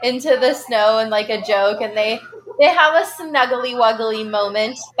into the snow and like a joke, and they have a snuggly wuggly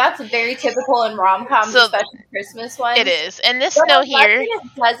moment. That's very typical in rom-coms, So, especially Christmas ones. It is, and this But snow I'm here. guessing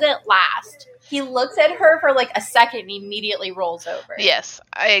it doesn't last. He looks at her for like a second and immediately rolls over. Yes,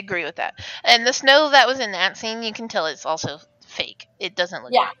 I agree with that. And the snow that was in that scene, you can tell it's also fake. It doesn't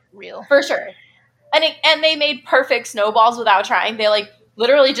look Yeah. real. For sure. And they made perfect snowballs without trying. They like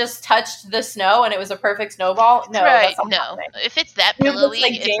literally just touched the snow and it was a perfect snowball. No, right? that's not No, happening. if it's that Dude looks pillowy,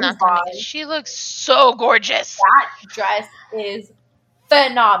 like it's James not gonna make Bond. it. She looks so gorgeous. That dress is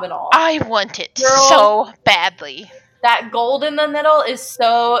phenomenal. I want it Girl. so badly. That gold in the middle is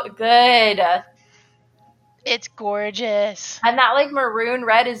so good. It's gorgeous. And that like maroon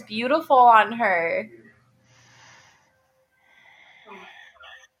red is beautiful on her.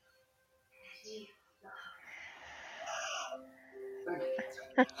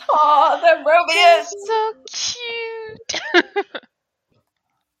 Oh, the romance. So cute.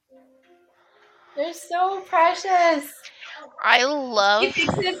 They're so precious. I love. He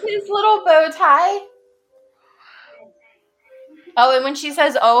fixes his little bow tie. Oh, and when she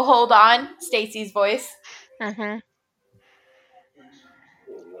says, "Oh, hold on," Stacy's voice. Mm-hmm.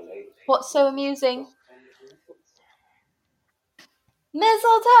 What's so amusing?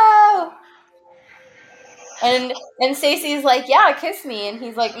 Mistletoe. And Stacy's like, "Yeah, kiss me," and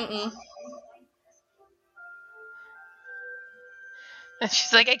he's like, "Mm-mm." And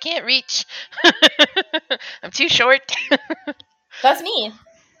she's like, I can't reach. I'm too short. That's me.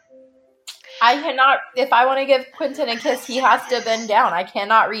 I cannot. If I want to give Quentin a kiss, he has to bend down. I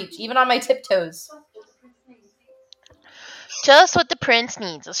cannot reach, even on my tiptoes. Just what the prince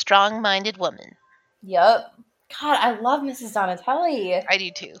needs, a strong-minded woman. Yep. God, I love Mrs. Donatelli. I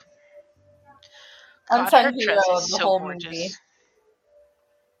do too. Unsung her hero dress of is the so whole gorgeous. movie.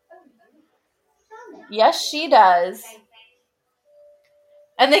 Yes, she does.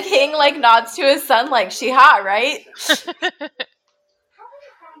 And the king like nods to his son like, she hot, right?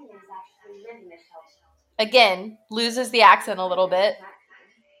 Again, loses the accent a little bit.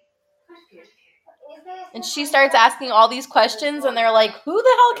 And she starts asking all these questions and they're like, who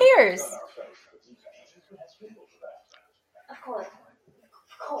the hell cares?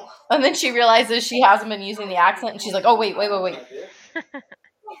 And then she realizes she hasn't been using the accent and she's like, oh, wait.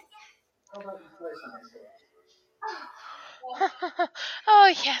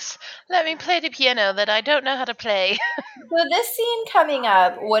 Oh, yes. Let me play the piano that I don't know how to play. So this scene coming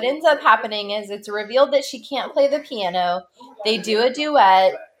up, what ends up happening is it's revealed that she can't play the piano. They do a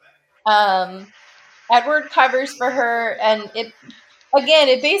duet. Edward covers for her, and it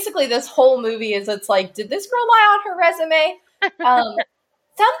basically, this whole movie is, it's like, did this girl lie on her resume?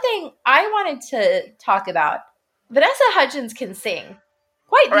 Something I wanted to talk about. Vanessa Hudgens can sing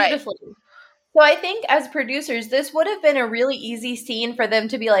quite beautifully. Right. So I think as producers, this would have been a really easy scene for them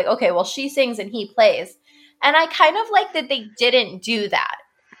to be like, okay, well, she sings and he plays. And I kind of like that they didn't do that.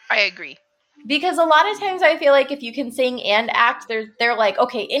 I agree. Because a lot of times I feel like if you can sing and act, they're like,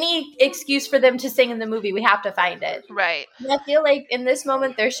 okay, any excuse for them to sing in the movie, we have to find it. Right. And I feel like in this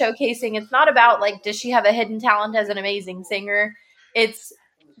moment they're showcasing, it's not about like, does she have a hidden talent as an amazing singer? It's,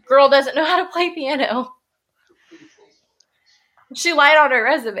 girl doesn't know how to play piano. She lied on her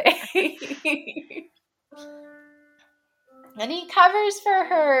resume. And he covers for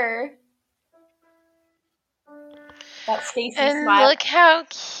her. That Stacy smile. Look how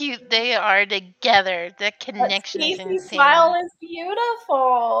cute they are together. The connection is insane. Smile is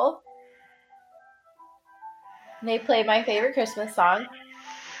beautiful. They play my favorite Christmas song.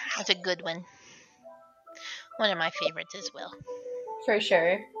 It's a good one. One of my favorites as well. For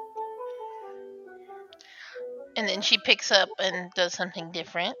sure. And then she picks up and does something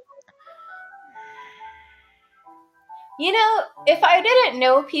different. You know, if I didn't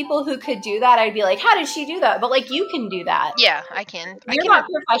know people who could do that, I'd be like, how did she do that? But, like, you can do that. Yeah, I can. You're not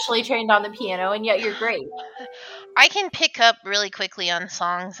professionally trained on the piano, and yet you're great. I can pick up really quickly on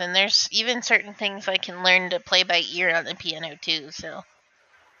songs, and there's even certain things I can learn to play by ear on the piano, too, so.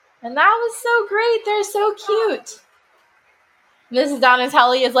 And that was so great. They're so cute. Mrs.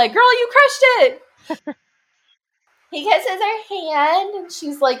 Donatelli is like, girl, you crushed it. He kisses her hand, and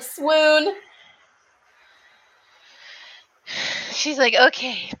she's like, swoon. She's like,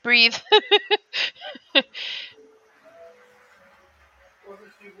 okay, breathe.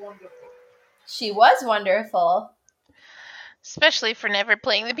 She was wonderful. Especially for never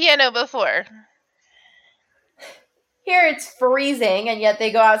playing the piano before. Here it's freezing, and yet they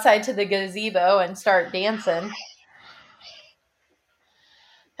go outside to the gazebo and start dancing.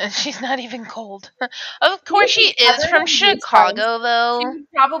 And she's not even cold. Of course she is from Chicago, though. She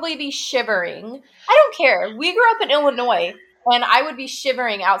would probably be shivering. I don't care. We grew up in Illinois, and I would be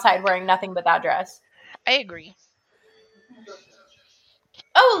shivering outside wearing nothing but that dress. I agree.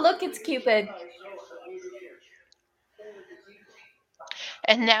 Oh, look, it's Cupid.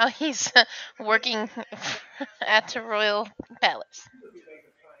 And now he's working at the Royal Palace.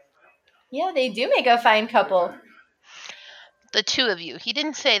 Yeah, they do make a fine couple. The two of you. He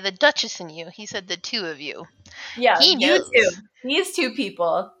didn't say the Duchess and you. He said the two of you. Yeah, He knows. you two. These two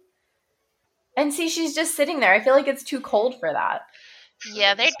people. And see, she's just sitting there. I feel like it's too cold for that.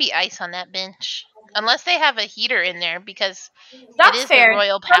 Yeah, there'd be ice on that bench. Unless they have a heater in there, because That's it is fair. the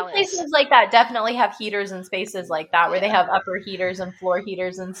Royal Some Palace. places like that definitely have heaters in spaces like that, where they have upper heaters and floor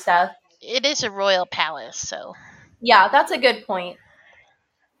heaters and stuff. It is a Royal Palace, so. Yeah, that's a good point.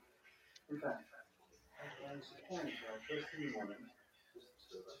 In fact, I was surprised first thing in the morning,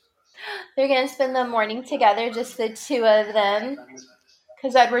 just the two of us. They're going to spend the morning together, just the two of them.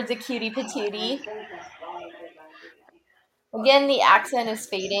 Because Edward's a cutie patootie. Again, the accent is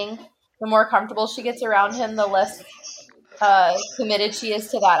fading. The more comfortable she gets around him, the less committed she is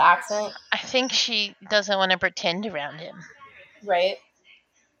to that accent. I think she doesn't want to pretend around him. Right?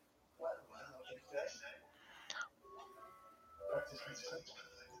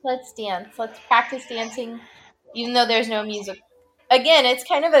 Let's dance. Let's practice dancing, even though there's no music. Again, it's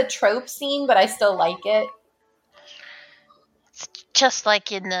kind of a trope scene, but I still like it. It's just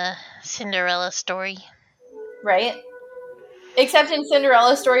like in the Cinderella story. Right? Except in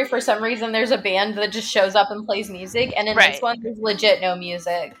Cinderella's story, for some reason, there's a band that just shows up and plays music, and in this one, there's legit no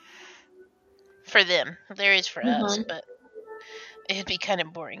music. For them. There is for us, but it'd be kind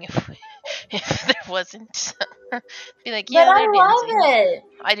of boring if there wasn't. Be like, yeah, but they're I dancing. love it.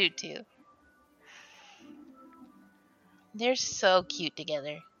 I do too. They're so cute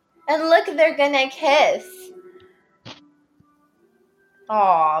together. And look, they're gonna kiss.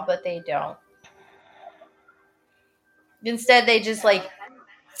 Aw, but they don't. Instead, they just, like,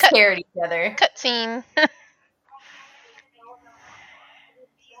 stare at each other. Cutscene.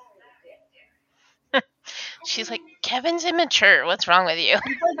 She's like, Kevin's immature. What's wrong with you?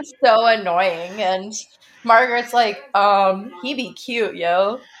 It's so annoying. And Margaret's like, he be cute,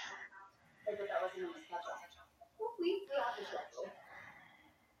 yo.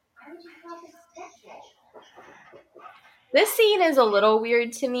 This scene is a little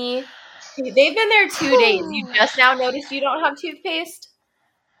weird to me. They've been there 2 days. You just now noticed you don't have toothpaste?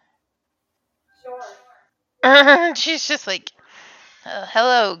 She's just like,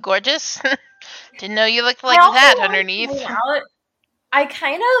 hello, gorgeous. Didn't know you looked like I also that want to underneath. point out, I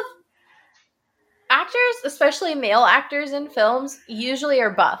kind of... Actors, especially male actors in films, usually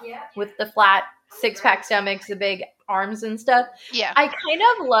are buff. With the flat six-pack stomachs, the big arms and stuff. Yeah. I kind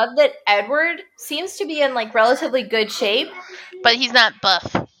of love that Edward seems to be in, like, relatively good shape. But he's not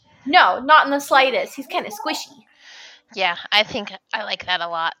buff. No, not in the slightest. He's kind of squishy. Yeah, I think I like that a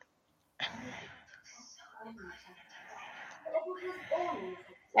lot.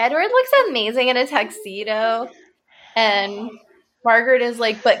 Edward looks amazing in a tuxedo. And Margaret is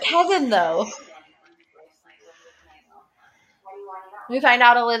like, but Kevin, though. We find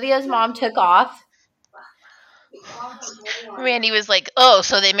out Olivia's mom took off. Randy was like, oh,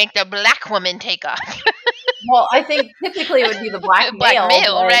 so they make the black woman take off. Well, I think typically it would be the black male.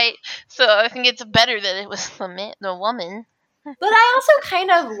 But... right? So I think it's better that it was the woman. But I also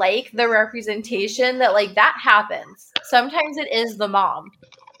kind of like the representation that, like, that happens. Sometimes it is the mom.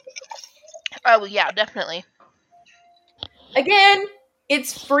 Oh, yeah, definitely. Again,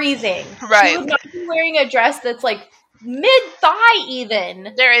 it's freezing. Right. She would not be wearing a dress that's, like, mid-thigh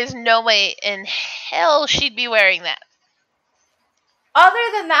even. There is no way in hell she'd be wearing that. Other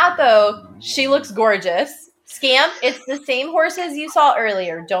than that, though, she looks gorgeous. Scamp, it's the same horses you saw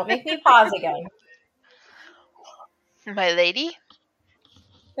earlier. Don't make me pause again. My lady?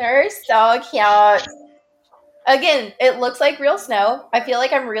 They're so cute. Again, it looks like real snow. I feel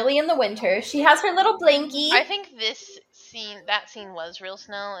like I'm really in the winter. She has her little blankie. I think that scene was real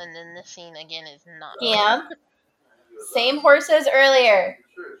snow, and then this scene again is not. Yeah. Same horses earlier.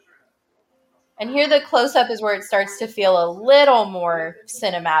 And here the close-up is where it starts to feel a little more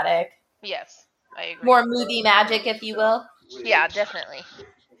cinematic. Yes, I agree. More movie magic, if you will. Yeah, definitely.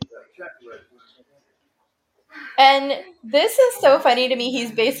 And this is so funny to me.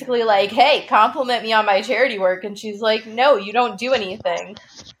 He's basically like, hey, compliment me on my charity work. And she's like, no, you don't do anything.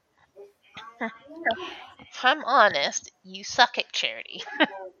 If I'm honest, you suck at charity.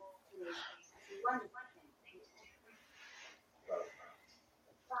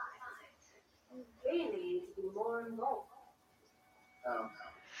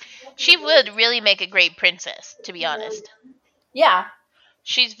 She would really make a great princess, to be honest. Yeah.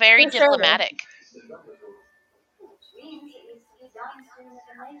 She's very diplomatic.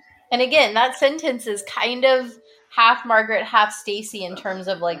 And again, that sentence is kind of half Margaret, half Stacy in terms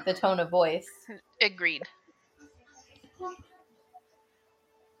of, like, the tone of voice. Agreed.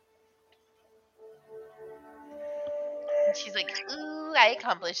 And she's like, ooh, I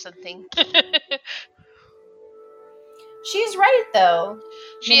accomplished something. She's right, though.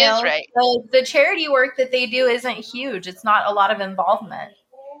 She is right. The charity work that they do isn't huge. It's not a lot of involvement.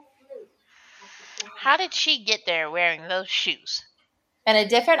 How did she get there wearing those shoes? And a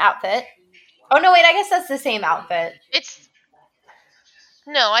different outfit. Oh, no, wait, I guess that's the same outfit.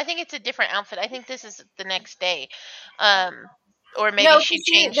 No, I think it's a different outfit. I think this is the next day. Or maybe she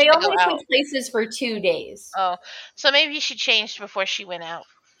changed they to only go out. switch places for 2 days. Oh, so maybe she changed before she went out.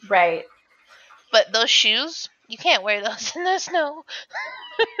 Right. But those shoes, you can't wear those in the snow.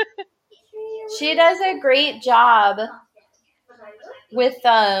 She does a great job with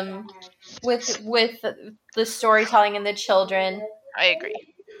the storytelling and the children. I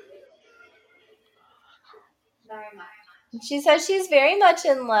agree. She says she's very much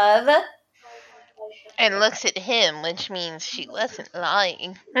in love. And looks at him, which means she wasn't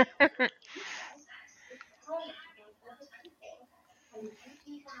lying.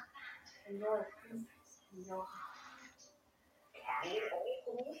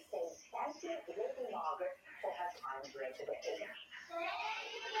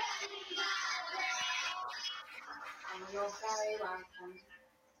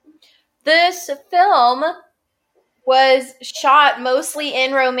 This film was shot mostly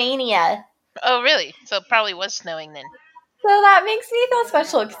in Romania. Oh, really? So it probably was snowing then. So that makes me feel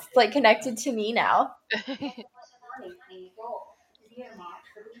special. It's like connected to me now.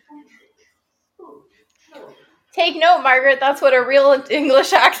 Take note, Margaret. That's what a real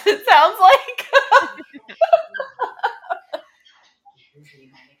English accent sounds like.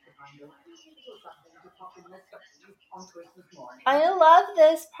 I love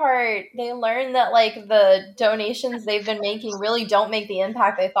this part. They learn that like the donations they've been making really don't make the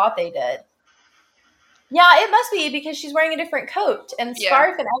impact they thought they did. Yeah, it must be because she's wearing a different coat and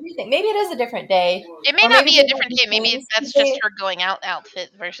scarf and everything. Maybe it is a different day. It may not be a different day. Maybe that's just her going out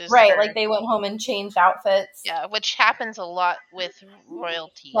outfit versus right. her. Like they went home and changed outfits. Yeah, which happens a lot with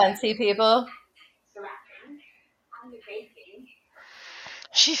royalty. Fancy people.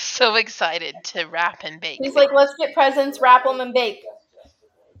 She's so excited to wrap and bake. She's like, let's get presents, wrap them, and bake.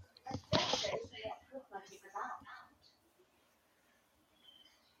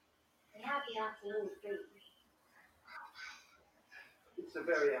 It's a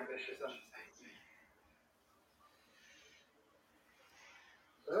very ambitious undertaking.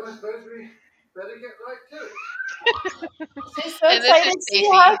 So I suppose we better get right to it. She's so excited she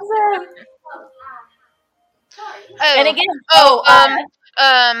has him. Oh. And again,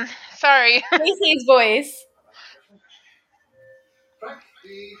 sorry. Stacey's voice.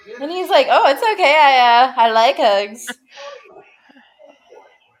 And he's like, "Oh, it's okay. I like hugs."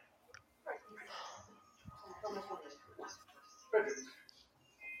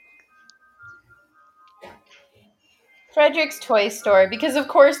 Frederick's toy store, because of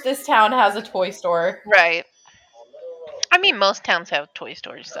course this town has a toy store. Right. I mean, most towns have toy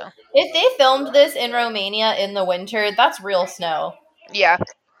stores, though. If they filmed this in Romania in the winter, that's real snow. Yeah.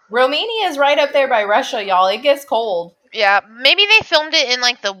 Romania is right up there by Russia, y'all. It gets cold. Yeah, maybe they filmed it in,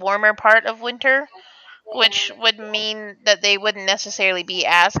 like, the warmer part of winter, which would mean that they wouldn't necessarily be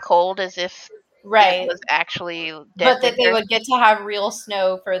as cold as if it was actually dead But that winter. they would get to have real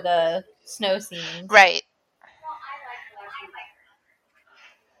snow for the snow scenes. Right.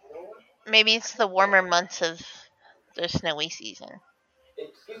 Maybe it's the warmer months of the snowy season.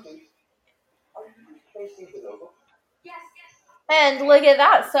 Excuse me. Are you placing the logo? And look at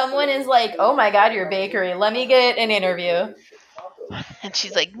that. Someone is like, "Oh my god, your bakery. Let me get an interview." And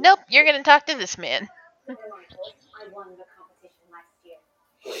she's like, "Nope, you're going to talk to this man."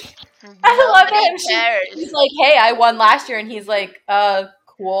 I love him. She's like, "Hey, I won last year." And he's like,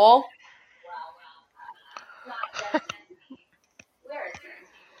 cool.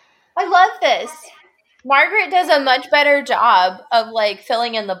 I love this. Margaret does a much better job of, like,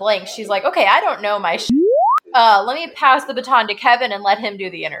 filling in the blanks. She's like, "Okay, I don't know my let me pass the baton to Kevin and let him do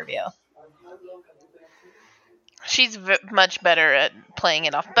the interview." She's much better at playing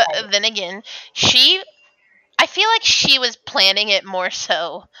it off. But then again, I feel like she was planning it more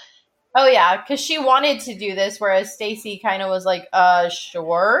so. Oh, yeah, because she wanted to do this, whereas Stacey kind of was like,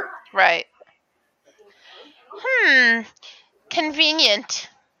 sure. Right. Convenient.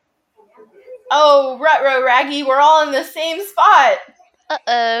 Oh, ruh-roh, Raggy, we're all in the same spot.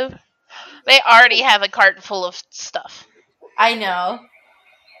 Uh-oh. They already have a cart full of stuff. I know.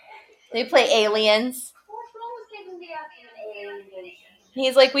 They play aliens.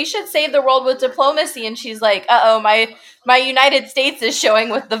 He's like, "We should save the world with diplomacy." And she's like, "Uh-oh, my United States is showing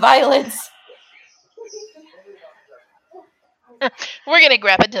with the violence." We're going to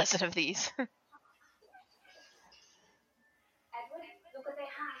grab a dozen of these.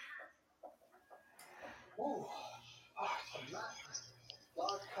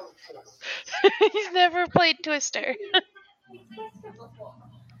 He's never played Twister.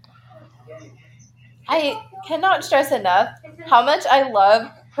 I cannot stress enough how much I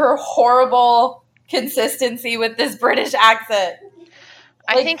love her horrible consistency with this British accent.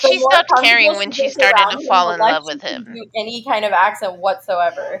 I think she stopped caring when she started to fall in love with him. Do any kind of accent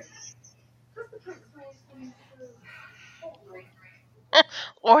whatsoever.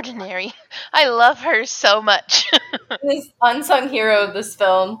 Ordinary. I love her so much. This unsung hero of this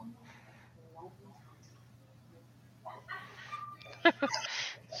film.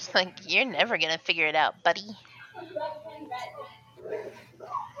 It's like, you're never gonna figure it out, buddy.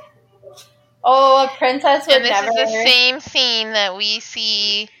 Oh, a princess would And this never. is the same scene that we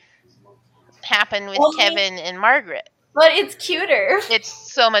see happen with Kevin and Margaret. But it's cuter. It's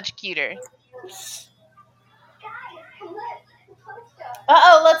so much cuter.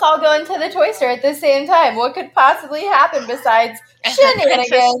 Uh-oh, let's all go into the toy store at the same time. What could possibly happen besides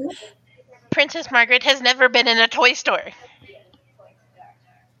shenanigans? Princess Margaret has never been in a toy store.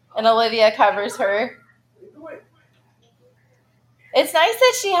 And Olivia covers her. It's nice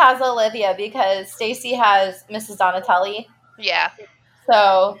that she has Olivia because Stacy has Mrs. Donatelli. Yeah.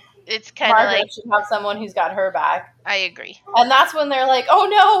 So it's kind of Margaret like should have someone who's got her back. I agree. And that's when they're like, "Oh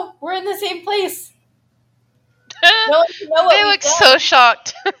no, we're in the same place." No one can know what They we've look done. so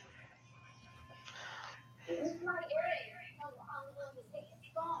shocked.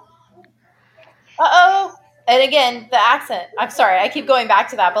 Uh-oh. And again, the accent. I'm sorry, I keep going back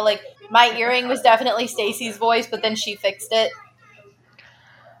to that, but like my earring was definitely Stacy's voice, but then she fixed it.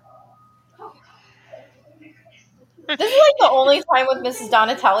 This is like the only time with Mrs.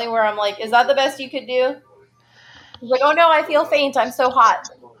 Donatelli where I'm like, is that the best you could do? She's like, oh no, I feel faint. I'm so hot.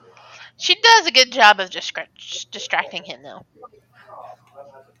 She does a good job of distracting him, though.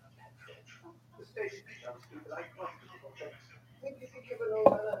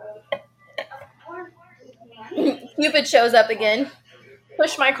 Cupid shows up again.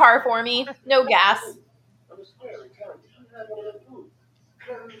 Push my car for me. No gas.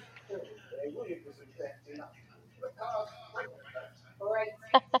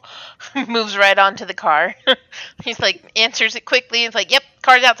 Moves right onto the car. He's like, answers it quickly. He's like, yep,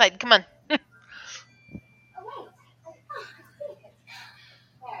 car's outside. Come on.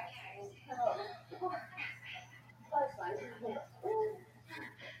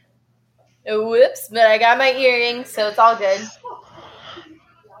 Whoops, but I got my earrings, so it's all good.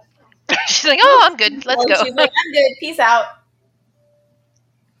 She's like, oh, I'm good. Let's go. She's like, I'm good. Peace out.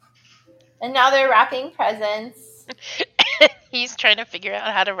 And now they're wrapping presents. He's trying to figure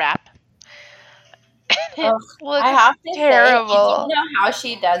out how to wrap. Ugh, Looks I have to terrible. say, I don't know how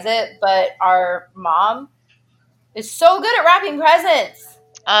she does it, but our mom is so good at wrapping presents.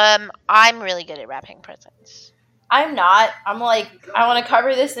 I'm really good at wrapping presents. I'm not. I'm like, I want to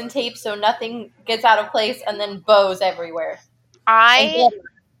cover this in tape so nothing gets out of place, and then bows everywhere. I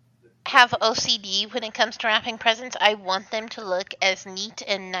have OCD when it comes to wrapping presents. I want them to look as neat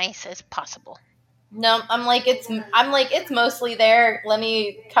and nice as possible. No, I'm like it's mostly there. Let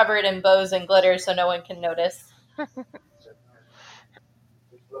me cover it in bows and glitter so no one can notice.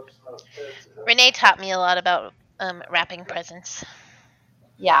 Renee taught me a lot about wrapping presents.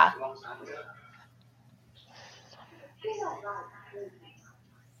 Yeah.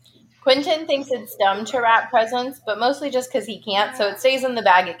 Quentin thinks it's dumb to wrap presents, but mostly just because he can't, so it stays in the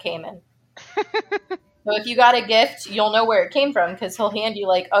bag it came in. So if you got a gift, you'll know where it came from because he'll hand you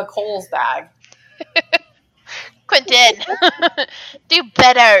like a Kohl's bag. Quentin, do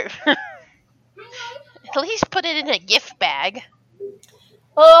better. At least put it in a gift bag.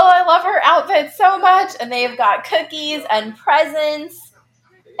 Oh, I love her outfit so much. And they've got cookies and presents.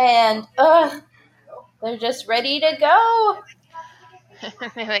 And, they're just ready to go.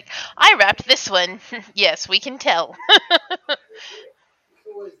 They're like, I wrapped this one. Yes, we can tell.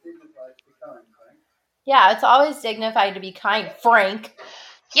 Yeah, it's always dignified to be kind, Frank.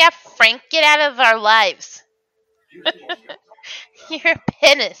 Yeah, Frank, get out of our lives. You're a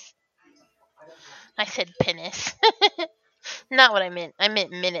penis. I said penis. Not what I meant. I meant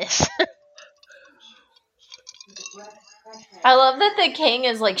menace. I love that the king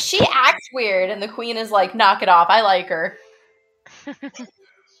is like, she acts weird, and the queen is like, knock it off, I like her.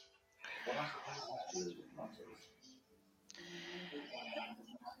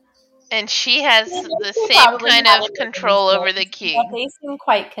 And she has the same kind of control over the king. They seem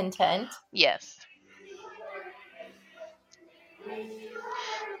quite content. Yes.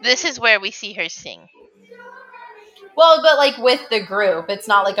 This is where we see her sing. Well, but like with the group, it's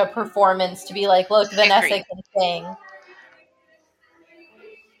not like a performance to be like, look, Vanessa can sing.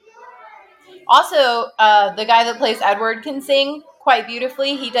 Also, the guy that plays Edward can sing, quite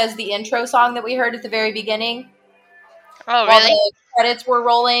beautifully. He does the intro song that we heard at the very beginning. Oh, While really? the credits were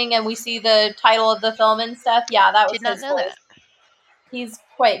rolling and we see the title of the film and stuff. Yeah, that was Did not his know voice. that. He's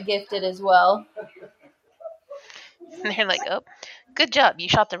quite gifted as well. And they're like, oh, good job. You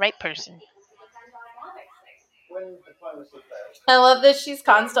shot the right person. I love that she's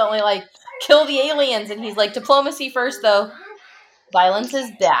constantly like, kill the aliens. And he's like, diplomacy first, though. Violence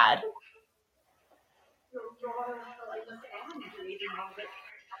is bad.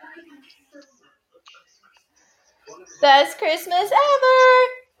 Best Christmas ever!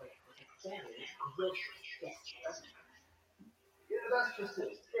 Yeah, that's just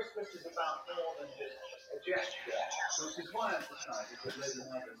it. Christmas is about more than just a gesture, which is why I've decided that Lady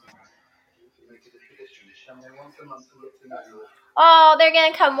Margaret and I to make it a tradition to come here once a month to look to know you. Oh, they're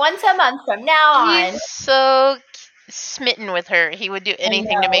gonna come once a month from now on. He's so smitten with her. He would do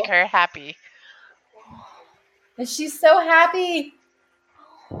anything to make her happy. And she's so happy.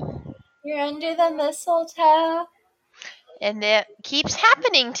 You're under the mistletoe. And that keeps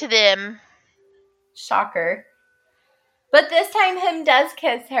happening to them. Shocker. But this time him does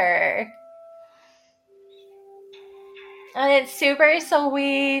kiss her. And it's super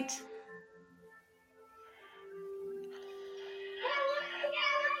sweet.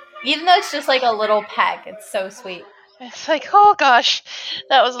 Even though it's just like a little peck, it's so sweet. It's like, oh gosh,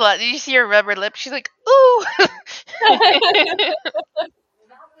 that was a lot. Did you see her rubber lip? She's like, ooh.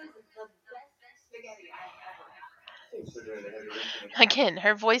 Again,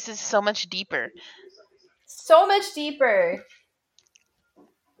 her voice is so much deeper. So much deeper.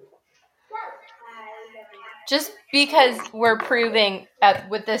 Just because we're proving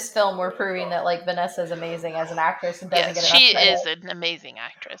with this film, we're proving that like Vanessa's amazing as an actress and doesn't get enough she credit. is an amazing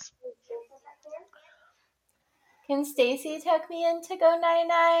actress. Can Stacy tuck me in to go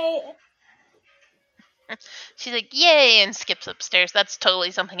night-night? She's like, yay, and skips upstairs. That's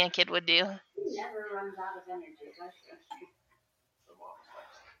totally something a kid would do. Never runs out of energy, does she?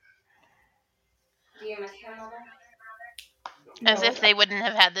 Do you miss her, Mother? As if they wouldn't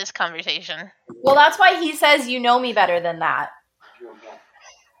have had this conversation. Well, that's why he says you know me better than that.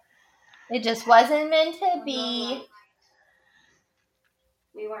 It just wasn't meant to be.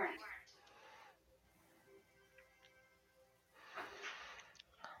 We weren't.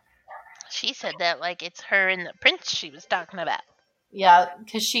 She said that like it's her and the prince she was talking about. Yeah,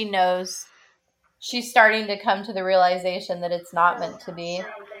 because she knows. She's starting to come to the realization that it's not meant to be.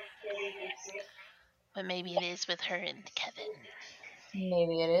 But maybe it is with her and Kevin.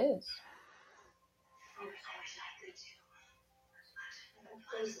 Maybe it is.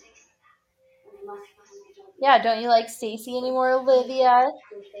 Yeah, don't you like Stacy anymore, Olivia?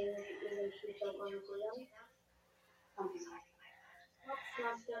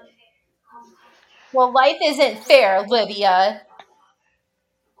 Well, life isn't fair, Olivia.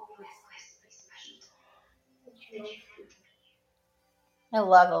 I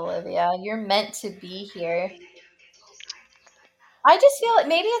love Olivia. You're meant to be here. I just feel like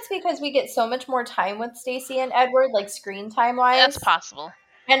maybe it's because we get so much more time with Stacy and Edward, like screen time wise. That's possible.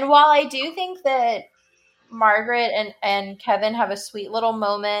 And while I do think that Margaret and Kevin have a sweet little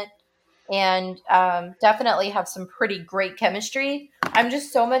moment and definitely have some pretty great chemistry, I'm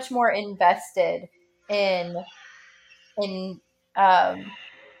just so much more invested in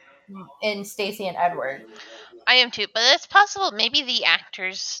Stacy and Edward. I am too, but it's possible maybe the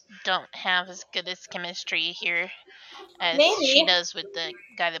actors don't have as good as chemistry here as she does with the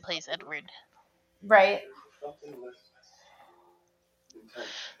guy that plays Edward. Right.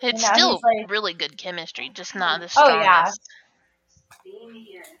 It's still like, really good chemistry, just not the strongest. Oh, yeah.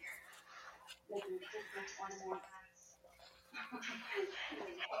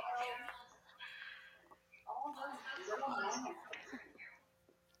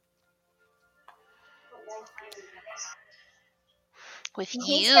 With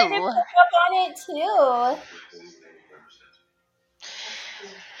He's you. starting to pick up on it too.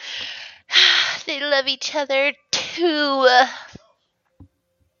 They love each other too.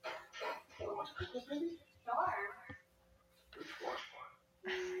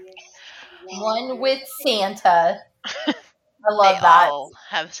 One with Santa. I love they that. All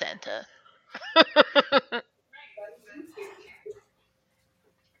have Santa.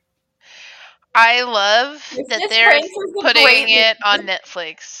 I love that they're putting it on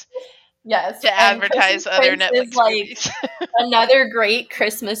Netflix. Yes. To advertise other Netflix is like movies. Another great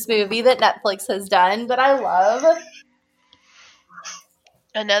Christmas movie that Netflix has done that I love.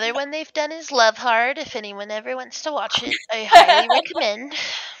 Another one they've done is Love Hard. If anyone ever wants to watch it, I highly recommend.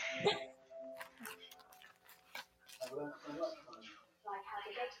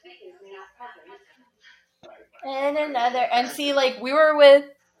 And another. And see, like, we were with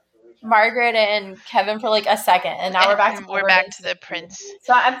Margaret and Kevin for like a second, and now we're back to the prince.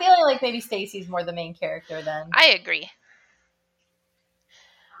 So I'm feeling like maybe Stacy's more the main character then. I agree.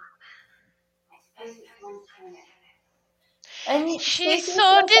 And she's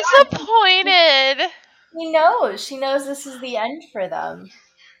so disappointed. She knows this is the end for them.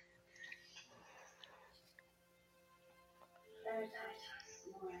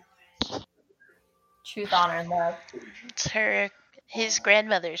 Truth, honor, and love. It's his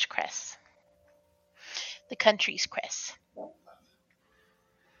grandmother's crest. The country's crest.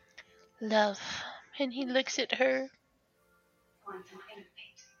 Love. And he looks at her.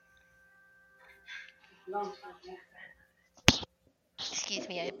 Excuse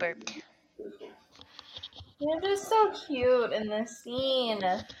me, I burped. They're just so cute in this scene.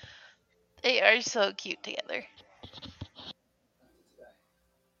 They are so cute together.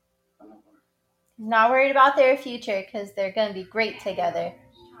 Not worried about their future because they're going to be great together.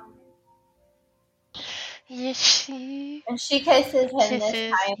 Yes, she. And she kisses him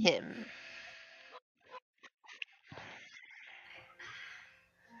this time.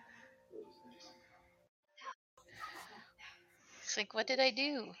 It's like, what did I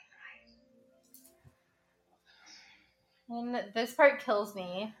do? And this part kills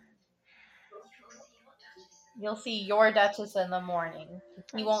me. You'll see your Duchess in the morning.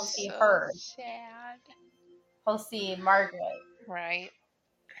 He won't see her. Sad. He'll see Margaret. Right.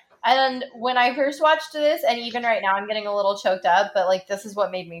 And when I first watched this, and even right now, I'm getting a little choked up, but like this is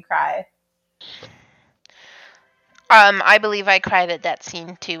what made me cry. I believe I cried at that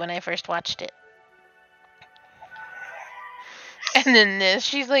scene too when I first watched it. And then this,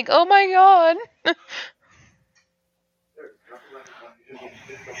 she's like, "Oh my god."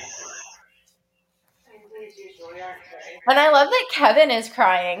 And I love that Kevin is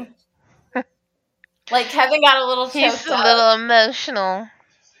crying. Like Kevin got a little choked up. He's a little emotional.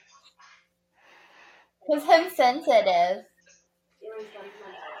 Because him sensitive.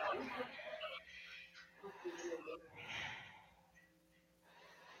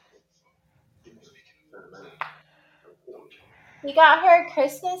 We got her a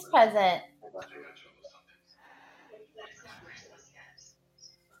Christmas present.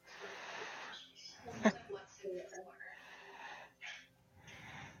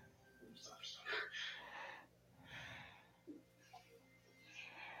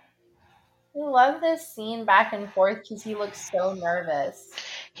 I love this scene back and forth because he looks so nervous.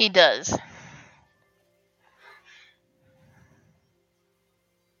 He does.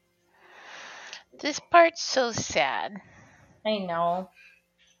 This part's so sad. I know.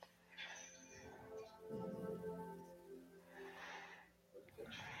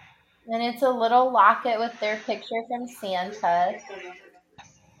 And it's a little locket with their picture from Santa.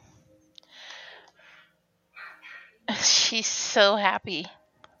 She's so happy.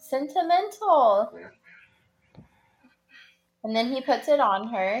 Sentimental. And then he puts it on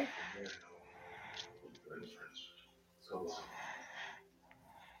her.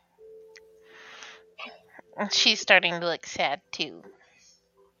 And she's starting to look sad too.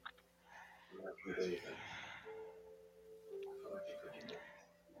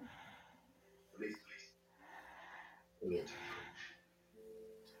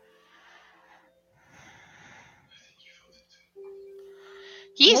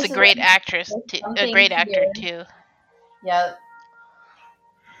 He's a great actor too. Yep.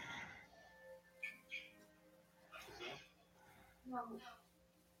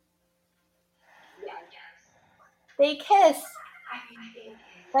 They kiss.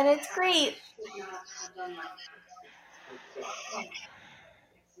 And it's great.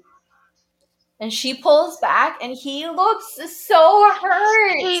 And she pulls back, and he looks so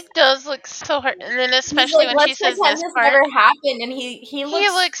hurt. He does look so hurt, and then especially when she says this part, never happened, and he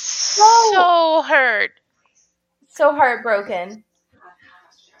looks so hurt, so heartbroken.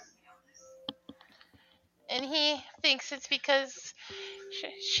 And he thinks it's because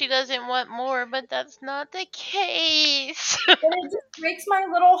she doesn't want more, but that's not the case. And it just breaks my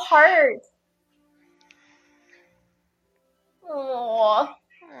little heart. Aww.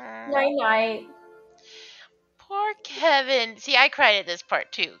 Night night. Poor Kevin. See, I cried at this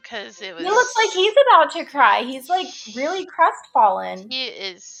part too because it was. He looks like he's about to cry. He's like really crestfallen. He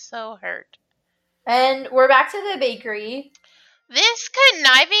is so hurt. And we're back to the bakery. This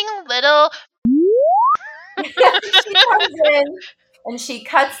conniving little. She comes in and she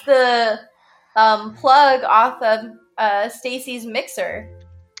cuts the plug off of Stacy's mixer.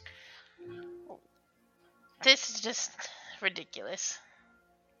 This is just ridiculous.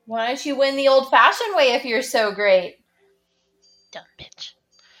 Why don't you win the old-fashioned way if you're so great? Dumb bitch.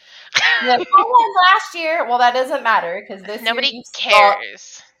 Like, I won last year. Well, that doesn't matter because this Nobody year you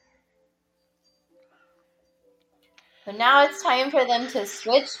cares. But now it's time for them to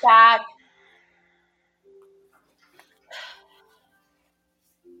switch back.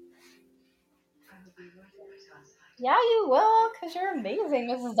 Yeah, you will, because you're amazing,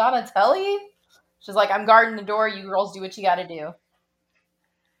 Mrs. Donatelli. She's like, I'm guarding the door. You girls do what you got to do.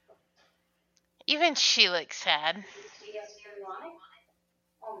 Even she looks sad.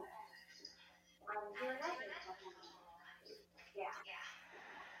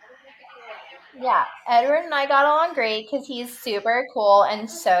 Yeah, Edward and I got along great because he's super cool and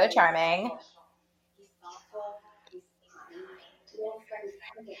so charming.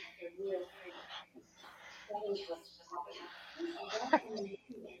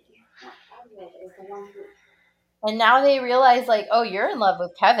 And now they realize, like, oh, you're in love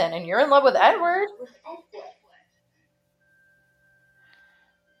with Kevin and you're in love with Edward.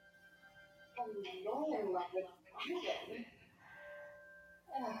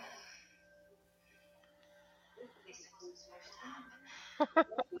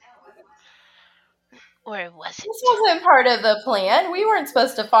 Or was it? This wasn't part of the plan. We weren't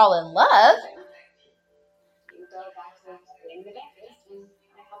supposed to fall in love.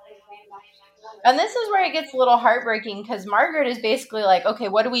 And this is where it gets a little heartbreaking because Margaret is basically like, okay,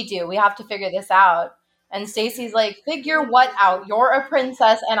 what do? We have to figure this out. And Stacy's like, figure what out? You're a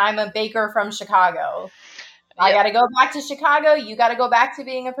princess and I'm a baker from Chicago. I got to go back to Chicago. You got to go back to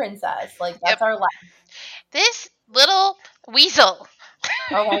being a princess. Like, that's our life. This little weasel.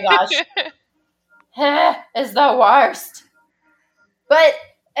 Oh my gosh. Is the worst. But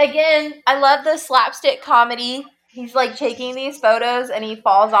again, I love the slapstick comedy. He's like taking these photos and he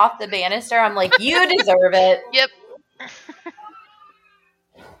falls off the banister. I'm like, you deserve it. Yep.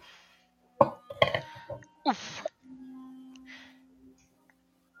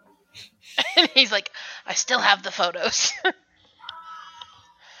 And he's like, I still have the photos.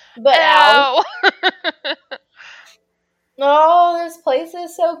 But ow. Oh, this place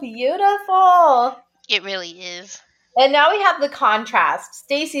is so beautiful. It really is. And now we have the contrast.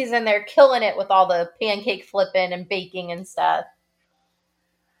 Stacy's in there killing it with all the pancake flipping and baking and stuff.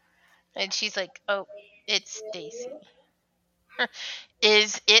 And she's like, oh, it's Stacy.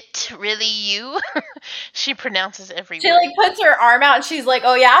 Is it really you? She pronounces every word. She like puts her arm out and she's like,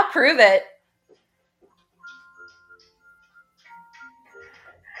 oh yeah, prove it.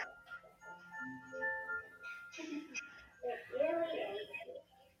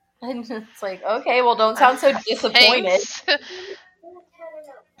 And it's like, okay, well, don't sound so disappointed.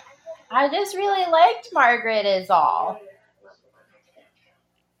 I just really liked Margaret is all.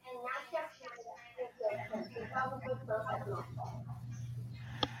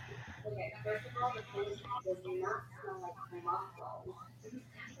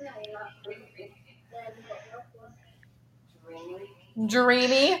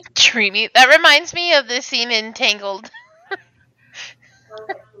 Dreamy. That reminds me of the scene in Tangled.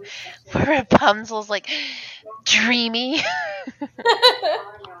 Where Rapunzel's like, dreamy.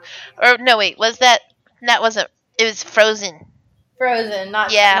 Or, no, wait, that wasn't, it was Frozen. Frozen, not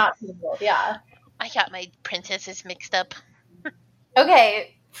Tangled, yeah. I got my princesses mixed up.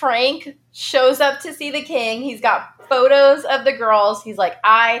 Okay, Frank shows up to see the king. He's got photos of the girls. He's like,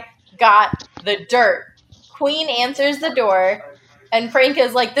 I got the dirt. Queen answers the door, and Frank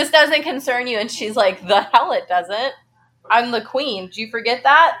is like, this doesn't concern you. And she's like, the hell it doesn't. I'm the queen. Did you forget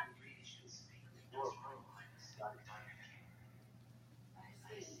that?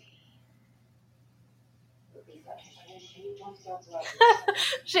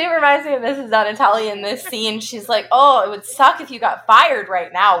 She reminds me of Mrs. Donatelli in this scene. She's like, oh, it would suck if you got fired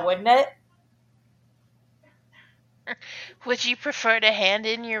right now, wouldn't it? Would you prefer to hand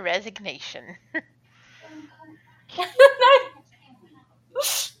in your resignation?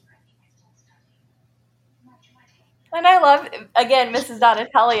 And I love, again, Mrs.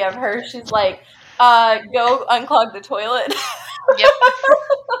 Donatelli of her. She's like, go unclog the toilet. Yep.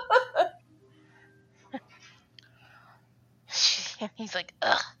 And he's like,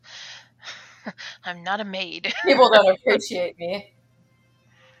 ugh, I'm not a maid. People don't appreciate me.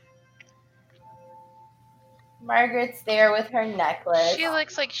 Margaret's there with her necklace. She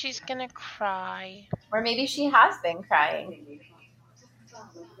looks like she's gonna cry. Or maybe she has been crying.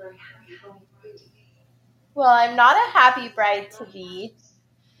 Well, I'm not a happy bride-to-be.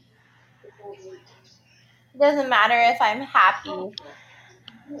 It doesn't matter if I'm happy.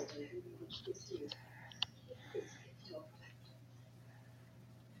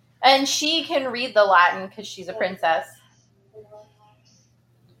 And she can read the Latin because she's a princess.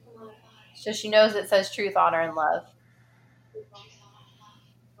 So she knows it says truth, honor, and love.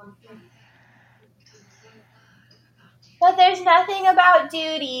 But there's nothing about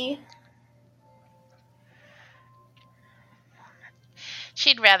duty.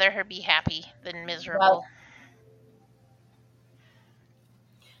 She'd rather her be happy than miserable. Well,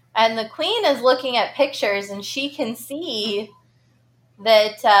 and the queen is looking at pictures, and she can see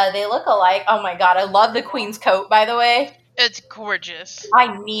that they look alike. Oh my god, I love the queen's coat, by the way. It's gorgeous.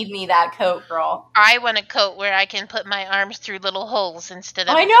 I need me that coat, girl. I want a coat where I can put my arms through little holes instead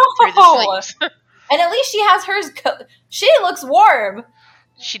of I know. through the sleeves. And at least she has hers. She looks warm.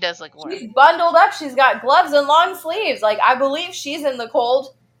 She does look warm. She's bundled up. She's got gloves and long sleeves. Like, I believe she's in the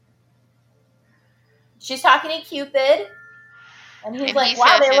cold. She's talking to Cupid. And he's like,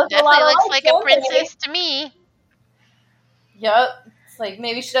 wow, they look a lot definitely looks alike, like a princess to me. Yep. It's like,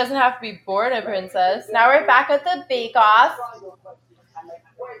 maybe she doesn't have to be born a princess. Now we're back at the bake-off.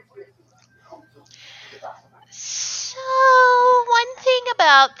 So, one thing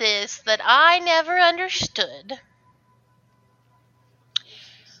about this that I never understood.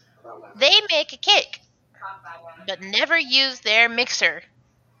 They make a cake, but never use their mixer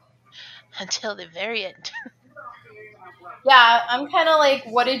until the very end. Yeah, I'm kind of like,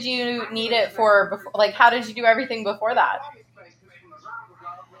 what did you need it for before? Like, how did you do everything before that?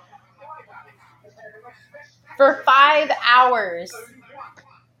 For 5 hours.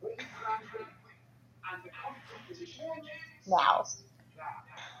 Wow.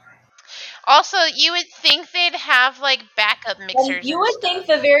 Also, you would think they'd have, like, backup mixers. And you would think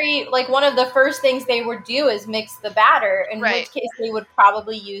one of the first things they would do is mix the batter, in which case they would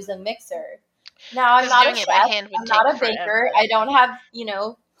probably use a mixer. Now, I'm not a chef, I'm not a baker, I don't have,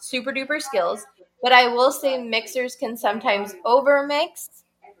 super duper skills, but I will say mixers can sometimes overmix,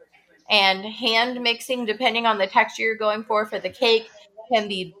 and hand mixing, depending on the texture you're going for the cake, can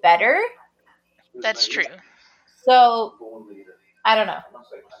be better. That's true. So, I don't know.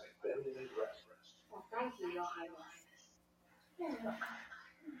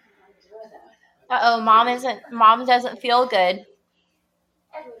 Uh-oh, mom doesn't feel good.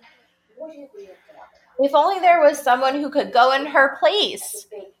 If only there was someone who could go in her place.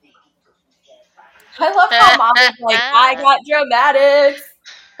 I love how mom is like, I got dramatics.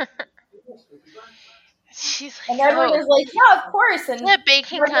 She's like, and everyone is like, yeah, of course. And the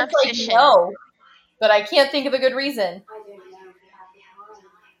baking competition. Like, no, but I can't think of a good reason.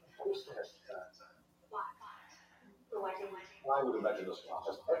 I would imagine this class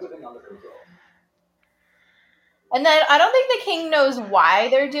has everything under control. And then I don't think the king knows why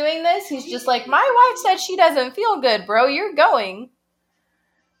they're doing this. He's just like, my wife said she doesn't feel good, bro. You're going.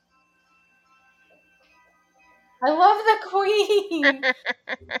 I love the queen.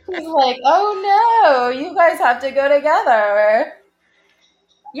 He's like, oh no, you guys have to go together.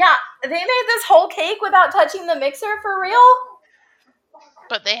 Yeah, they made this whole cake without touching the mixer for real?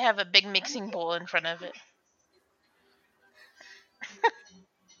 But they have a big mixing bowl in front of it.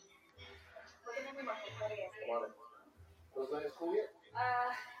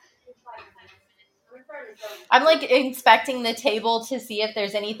 I'm like inspecting the table to see if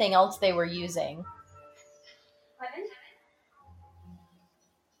there's anything else they were using.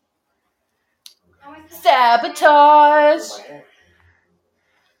 Sabotage!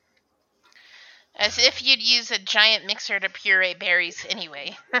 As if you'd use a giant mixer to puree berries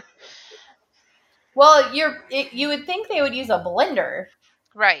anyway. Well, you would think they would use a blender.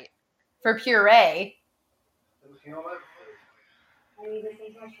 Right. For puree.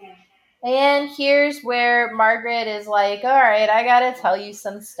 And here's where Margaret is like, all right, I gotta tell you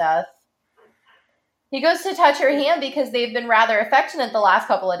some stuff. He goes to touch her hand because they've been rather affectionate the last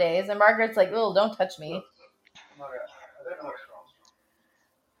couple of days, and Margaret's like, oh, don't touch me. Margaret, I don't know what's wrong.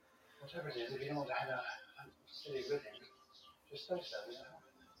 Whatever it is, if you don't want to hang out and stay with him, just say so, you know?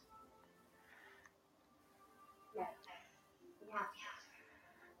 No, we have to.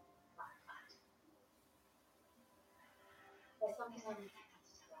 There's something I need to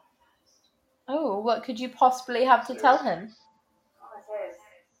tell first. Oh, what could you possibly have to tell him? All it is,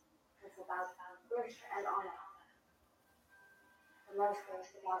 it's about Bruce and honor. The most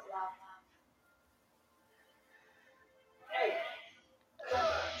is about love.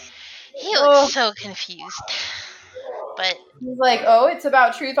 He looks so confused. But he's like, oh, it's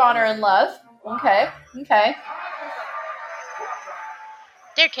about truth, honor, and love. Okay.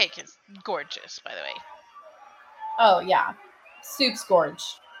 Their cake is gorgeous, by the way. Oh, yeah. Soup's gorge.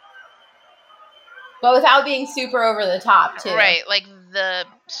 But without being super over the top, too. Right, like the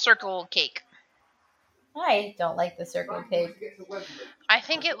circle cake. I don't like the circle cake. I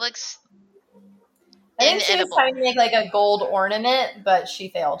think it looks I think she was trying to make like a gold ornament, but she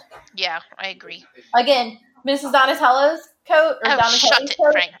failed. Yeah, I agree. Again, Mrs. Donatella's coat or Oh, shut Donatelli's it,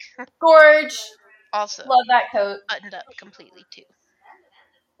 coat. Frank. Gorge. Also, Love that coat. buttoned up completely, too.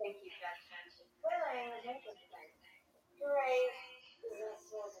 Thank you, Judge. Well, I am a gentleman. Right.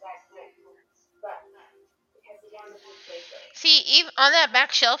 This was excellent. But because the wonderful flavor. See, even on that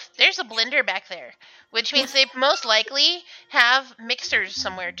back shelf, there's a blender back there, which means they most likely have mixers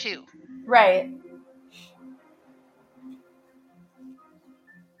somewhere, too. Right.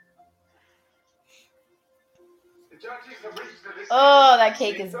 Oh, that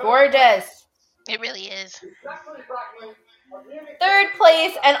cake is gorgeous. It really is. Third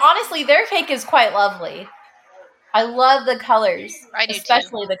place, and honestly, their cake is quite lovely. I love the colors. I do,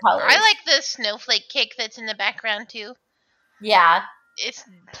 especially too. the colors. I like the snowflake cake that's in the background, too. Yeah. It's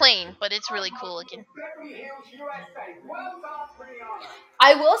plain, but it's really cool looking.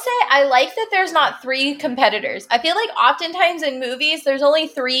 I will say I like that there's not 3 competitors. I feel like oftentimes in movies there's only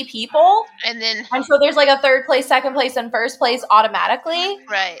 3 people. And so there's like a third place, second place, and first place automatically.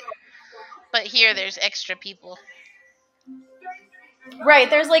 Right. But here there's extra people. Right,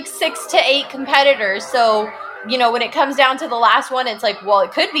 there's like 6 to 8 competitors. So, when it comes down to the last one, it's like, well,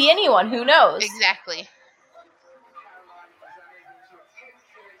 it could be anyone. Who knows? Exactly.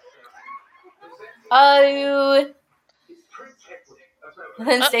 Oh. And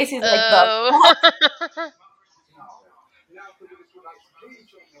then Stacy's like, the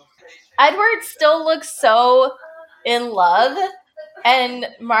Edward still looks so in love, and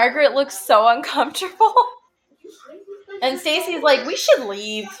Margaret looks so uncomfortable. And Stacy's like, we should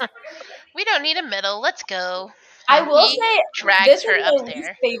leave. We don't need a medal. Let's go. I will say, drags this her is up my there. least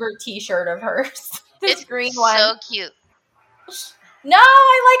favorite T-shirt of hers. This It's green one. so cute. No,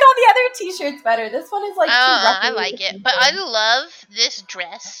 I like all the other T-shirts better. This one is like too I rough. like it. But I love this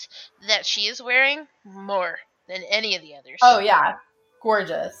dress that she is wearing more than any of the others. Oh, yeah.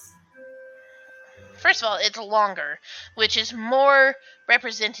 Gorgeous. First of all, it's longer, which is more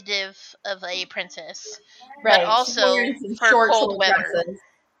representative of a princess. Right. But also for short cold weather. Dresses.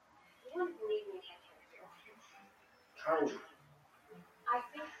 You wouldn't believe me if I told you. I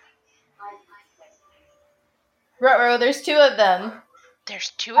think Ruh-roh, there's 2 of them. There's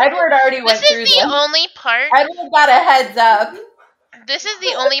 2 of Edward them? already went through This is the them. only part. Edward got a heads up. This is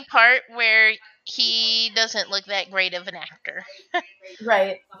the only part where he doesn't look that great of an actor.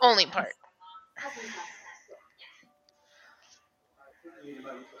 Right. Only part.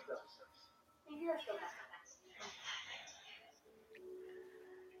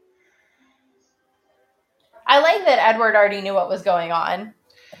 I like that Edward already knew what was going on.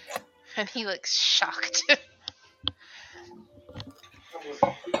 And he looks shocked. Because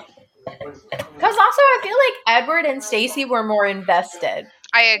also, I feel like Edward and Stacy were more invested.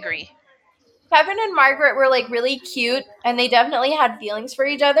 I agree. Kevin and Margaret were like really cute, and they definitely had feelings for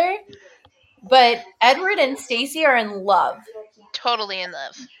each other. But Edward and Stacy are in love. Totally in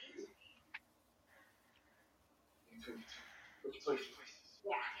love.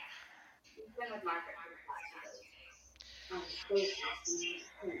 Yeah. He's been with Margaret for the past 2 days.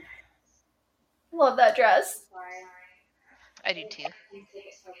 Love that dress. I do too.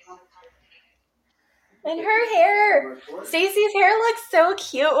 And her hair. Stacey's hair looks so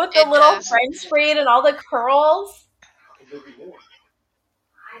cute with the It little does. French braid and all the curls. I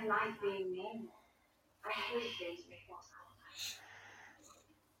like being normal. I hate being normal.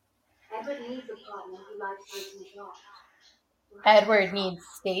 Edward needs a partner who likes fighting jobs. Edward needs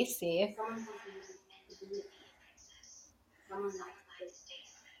Stacy. Someone who can be a princess. Someone like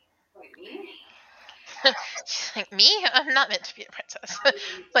Stacy. Like me? She's like, me? I'm not meant to be a princess.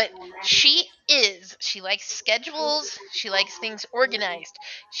 But she is. She likes schedules. She likes things organized.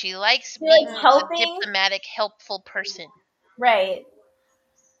 She likes being likes a helping. diplomatic, helpful person. Right.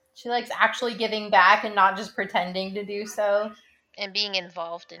 She likes actually giving back and not just pretending to do so. And being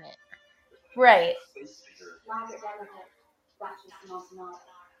involved in it. Right. Margaret Delicate, Duchess of Montanaro.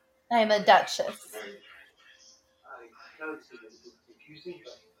 I'm a duchess. I know it's confusing,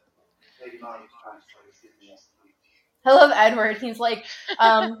 but Lady Margaret's trying to tell us Disney has to be. I love Edward. He's like,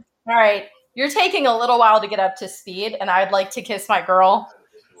 all right, you're taking a little while to get up to speed, and I'd like to kiss my girl.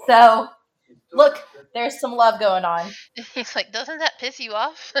 So, look, there's some love going on. He's like, doesn't that piss you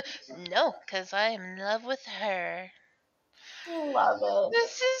off? No, because I am in love with her. I love it.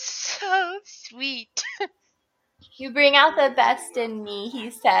 This is so sweet. You bring out the best in me, he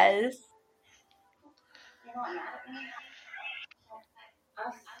says. You're not mad at me?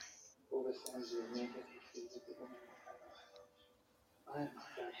 Us? All this ends with me getting defeated with the woman. I am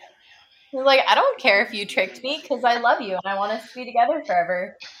very happy. He's like, I don't care if you tricked me, because I love you, and I want us to be together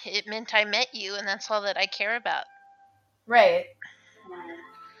forever. It meant I met you, and that's all that I care about. Right.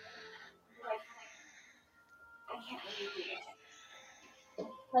 I can't let you do this.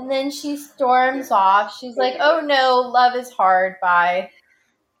 And then she storms off. She's like, oh no, love is hard. Bye.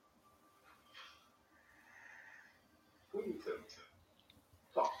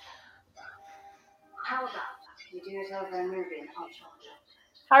 How about we do it over a movie and I'll charge it?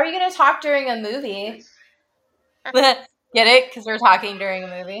 How are you going to talk during a movie? Get it? Because we're talking during a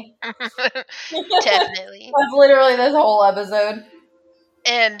movie. Definitely. That's literally this whole episode.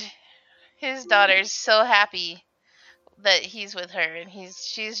 And his daughter's so happy that he's with her, and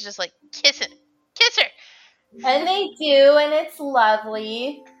she's just like, kiss her. And they do, and it's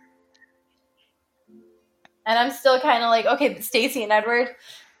lovely. And I'm still kind of like, okay, Stacy and Edward.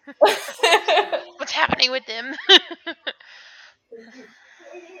 What's happening with them? It isn't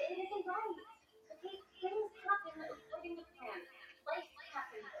right. Things happen according to plan. Life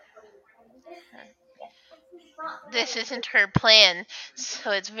happens according to plan. This isn't her plan,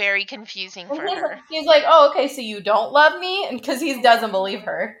 so it's very confusing for her. He's like, oh, okay, so you don't love me? And because he doesn't believe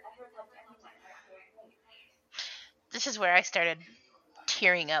her. This is where I started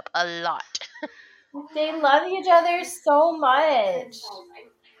tearing up a lot. They love each other so much.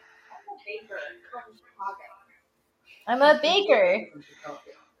 I'm a baker.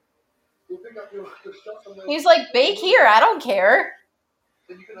 He's like, bake here, I don't care.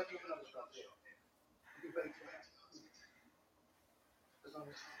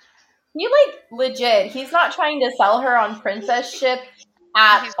 He like legit, he's not trying to sell her on princess ship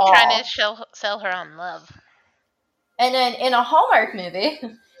at He's all. trying to sell her on love. And then in a Hallmark movie,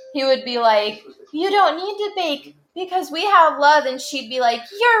 he would be like, you don't need to bake because we have love. And she'd be like,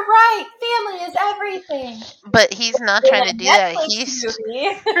 you're right. Family is everything. But he's not trying to do that.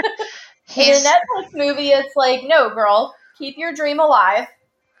 In a Netflix movie, it's like, no, girl, keep your dream alive.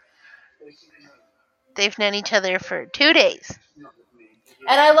 They've known each other for 2 days.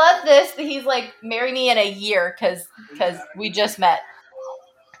 And I love this that he's like, marry me in a year because we just met.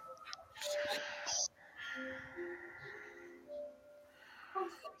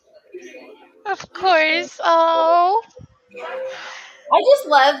 Of course. Oh. I just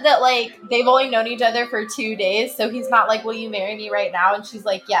love that, like, they've only known each other for 2 days, so he's not like, will you marry me right now? And she's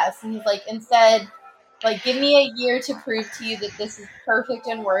like, yes. And he's like, instead, like, give me a year to prove to you that this is perfect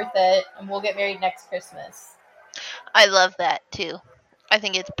and worth it, and we'll get married next Christmas. I love that, too. I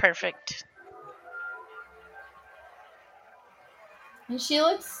think it's perfect. And she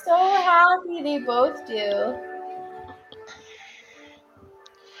looks so happy. They both do.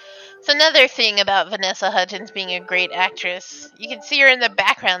 It's another thing about Vanessa Hudgens being a great actress. You can see her in the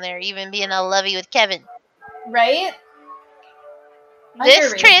background there, even being all lovey with Kevin. Right?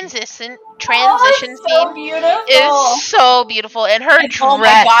 This transition scene is so beautiful. And her dress. Oh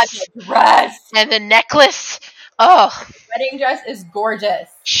my god, the dress. And the necklace. Oh. Wedding dress is gorgeous.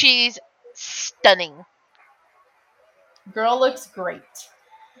 She's stunning. Girl looks great.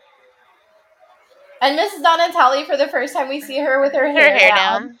 And Mrs. Donatelli, for the first time we see her with her hair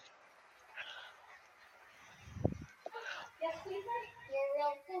down.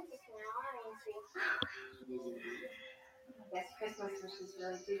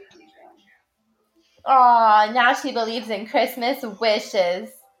 Aw, now she believes in Christmas wishes.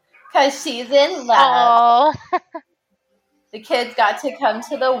 Because she's in love. The kids got to come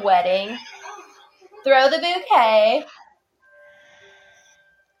to the wedding. Throw the bouquet.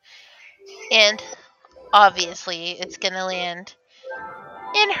 And obviously it's going to land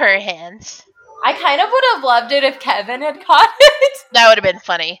in her hands. I kind of would have loved it if Kevin had caught it. That would have been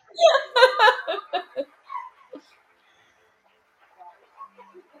funny.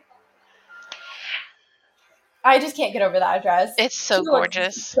 I just can't get over that dress. It's so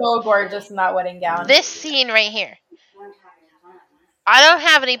gorgeous. So gorgeous in that wedding gown. This scene right here. I don't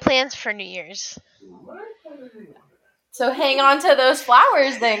have any plans for New Year's. So hang on to those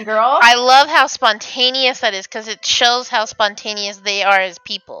flowers then, girl. I love how spontaneous that is because it shows how spontaneous they are as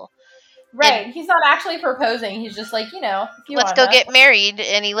people. Right. And he's not actually proposing. He's just like, you know, if you let's go get married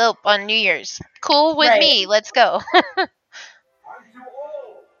and elope on New Year's. Cool with me. Let's go.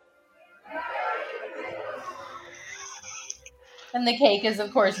 And the cake is,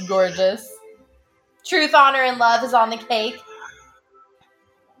 of course, gorgeous. Truth, honor, and love is on the cake.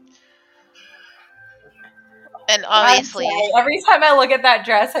 And obviously, every time I look at that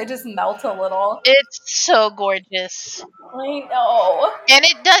dress, I just melt a little. It's so gorgeous. I know. And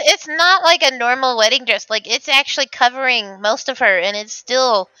it's not like a normal wedding dress. Like, it's actually covering most of her, and it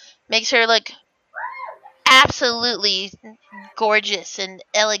still makes her look absolutely gorgeous and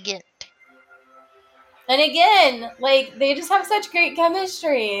elegant. And again, like, they just have such great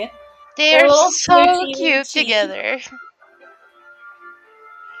chemistry. They're so cute together.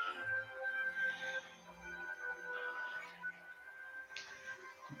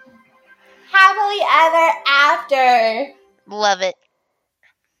 ever after. Love it.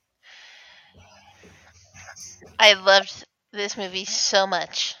 I loved this movie so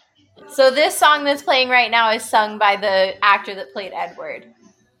much. So this song that's playing right now is sung by the actor that played Edward.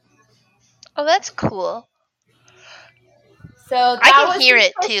 Oh, that's cool. So that I can was hear the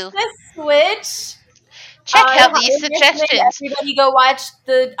it too. Switch. Check out I these suggestions. Everybody go watch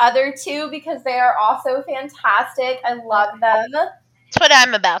the other two because they are also fantastic. I love them. That's what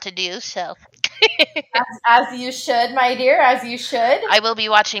I'm about to do, so. as you should, my dear, as you should. I will be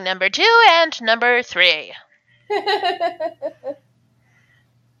watching number 2 and number 3.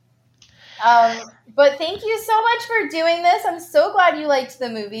 But thank you so much for doing this. I'm so glad you liked the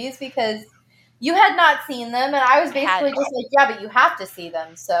movies because you had not seen them, and I was basically just like, yeah, but you have to see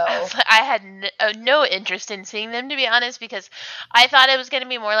them. So I had no interest in seeing them, to be honest, because I thought it was going to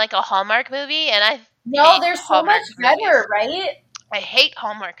be more like a Hallmark movie, and they're so much better, right? I hate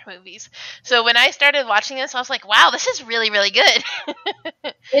Hallmark movies. So when I started watching this, I was like, wow, this is really, really good.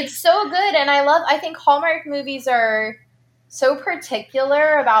 It's so good, and I think Hallmark movies are so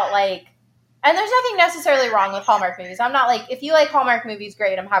particular about, like, and there's nothing necessarily wrong with Hallmark movies. I'm not like, if you like Hallmark movies,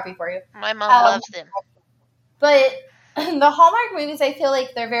 great, I'm happy for you. My mom loves them. But the Hallmark movies, I feel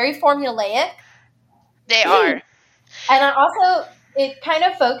like they're very formulaic. They are. And also, it kind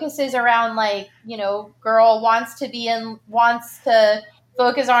of focuses around, like, you know, girl wants to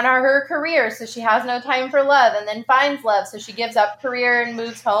focus on her career, so she has no time for love, and then finds love, so she gives up career and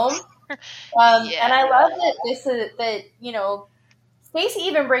moves home. And I love that you know, Stacey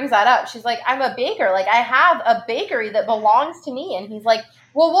even brings that up. She's like, I'm a baker. Like, I have a bakery that belongs to me. And he's like,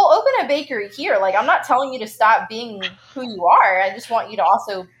 well, we'll open a bakery here. Like, I'm not telling you to stop being who you are. I just want you to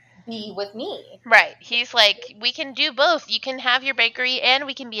also be with me. Right. He's like, we can do both. You can have your bakery and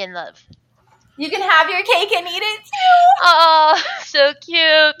we can be in love. You can have your cake and eat it too. Oh, so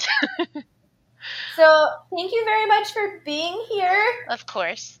cute. So thank you very much for being here. Of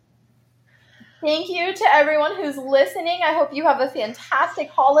course. Thank you to everyone who's listening. I hope you have a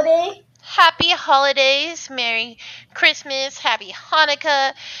fantastic holiday. Happy holidays. Merry Christmas. Happy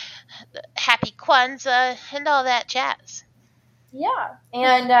Hanukkah. Happy Kwanzaa. And all that jazz. Yeah.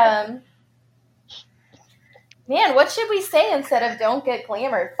 And, man, what should we say instead of don't get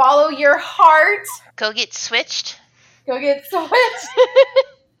glamored? Follow your heart. Go get switched. Go get switched.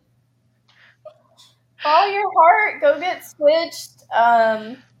 Follow your heart. Go get switched.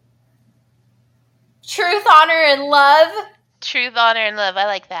 Truth, honor, and love. Truth, honor, and love. I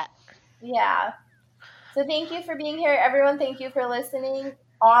like that. Yeah. So thank you for being here, everyone. Thank you for listening.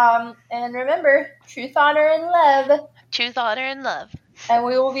 And remember, truth, honor, and love. Truth, honor, and love. And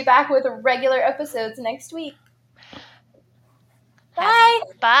we will be back with regular episodes next week. Bye.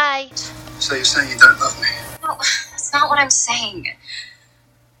 Bye. So you're saying you don't love me? No, that's not what I'm saying.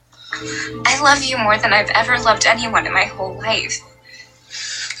 I love you more than I've ever loved anyone in my whole life.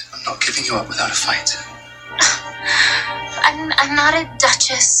 I'm not giving you up without a fight. I'm not a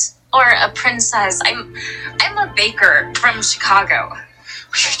duchess or a princess. I'm a baker from Chicago.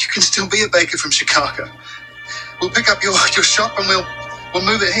 You can still be a baker from Chicago. We'll pick up your shop and we'll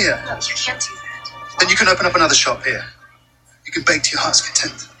move it here. No, you can't do that. Then you can open up another shop here. You can bake to your heart's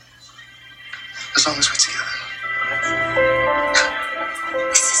content. As long as we're together.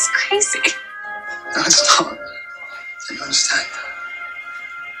 This is crazy. No, it's not. Don't you understand?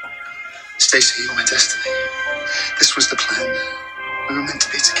 Stacey, you're my destiny. This was the plan. We were meant to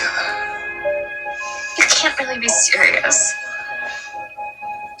be together. You can't really be serious.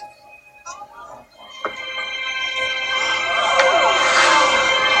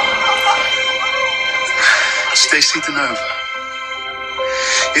 Stacey DeNova,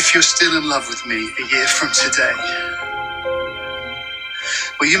 if you're still in love with me a year from today,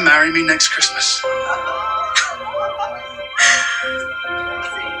 will you marry me next Christmas? Of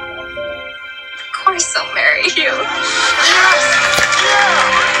course I'll marry you.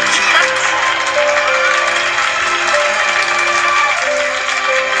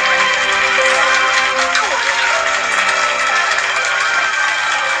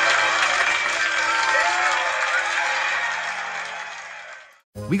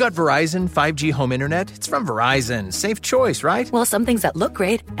 We got Verizon 5G home internet. It's from Verizon. Safe choice, right? Well, some things that look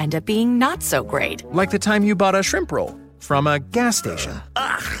great end up being not so great. Like the time you bought a shrimp roll from a gas station.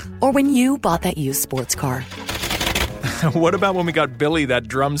 Or when you bought that used sports car. What about when we got Billy that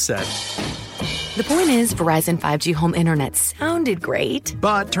drum set? The point is, Verizon 5G home internet sounded great,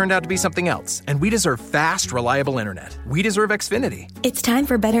 but turned out to be something else. And we deserve fast, reliable internet. We deserve Xfinity. It's time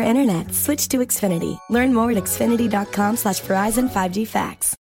for better internet. Switch to Xfinity. Learn more at xfinity.com/Verizon 5G Facts.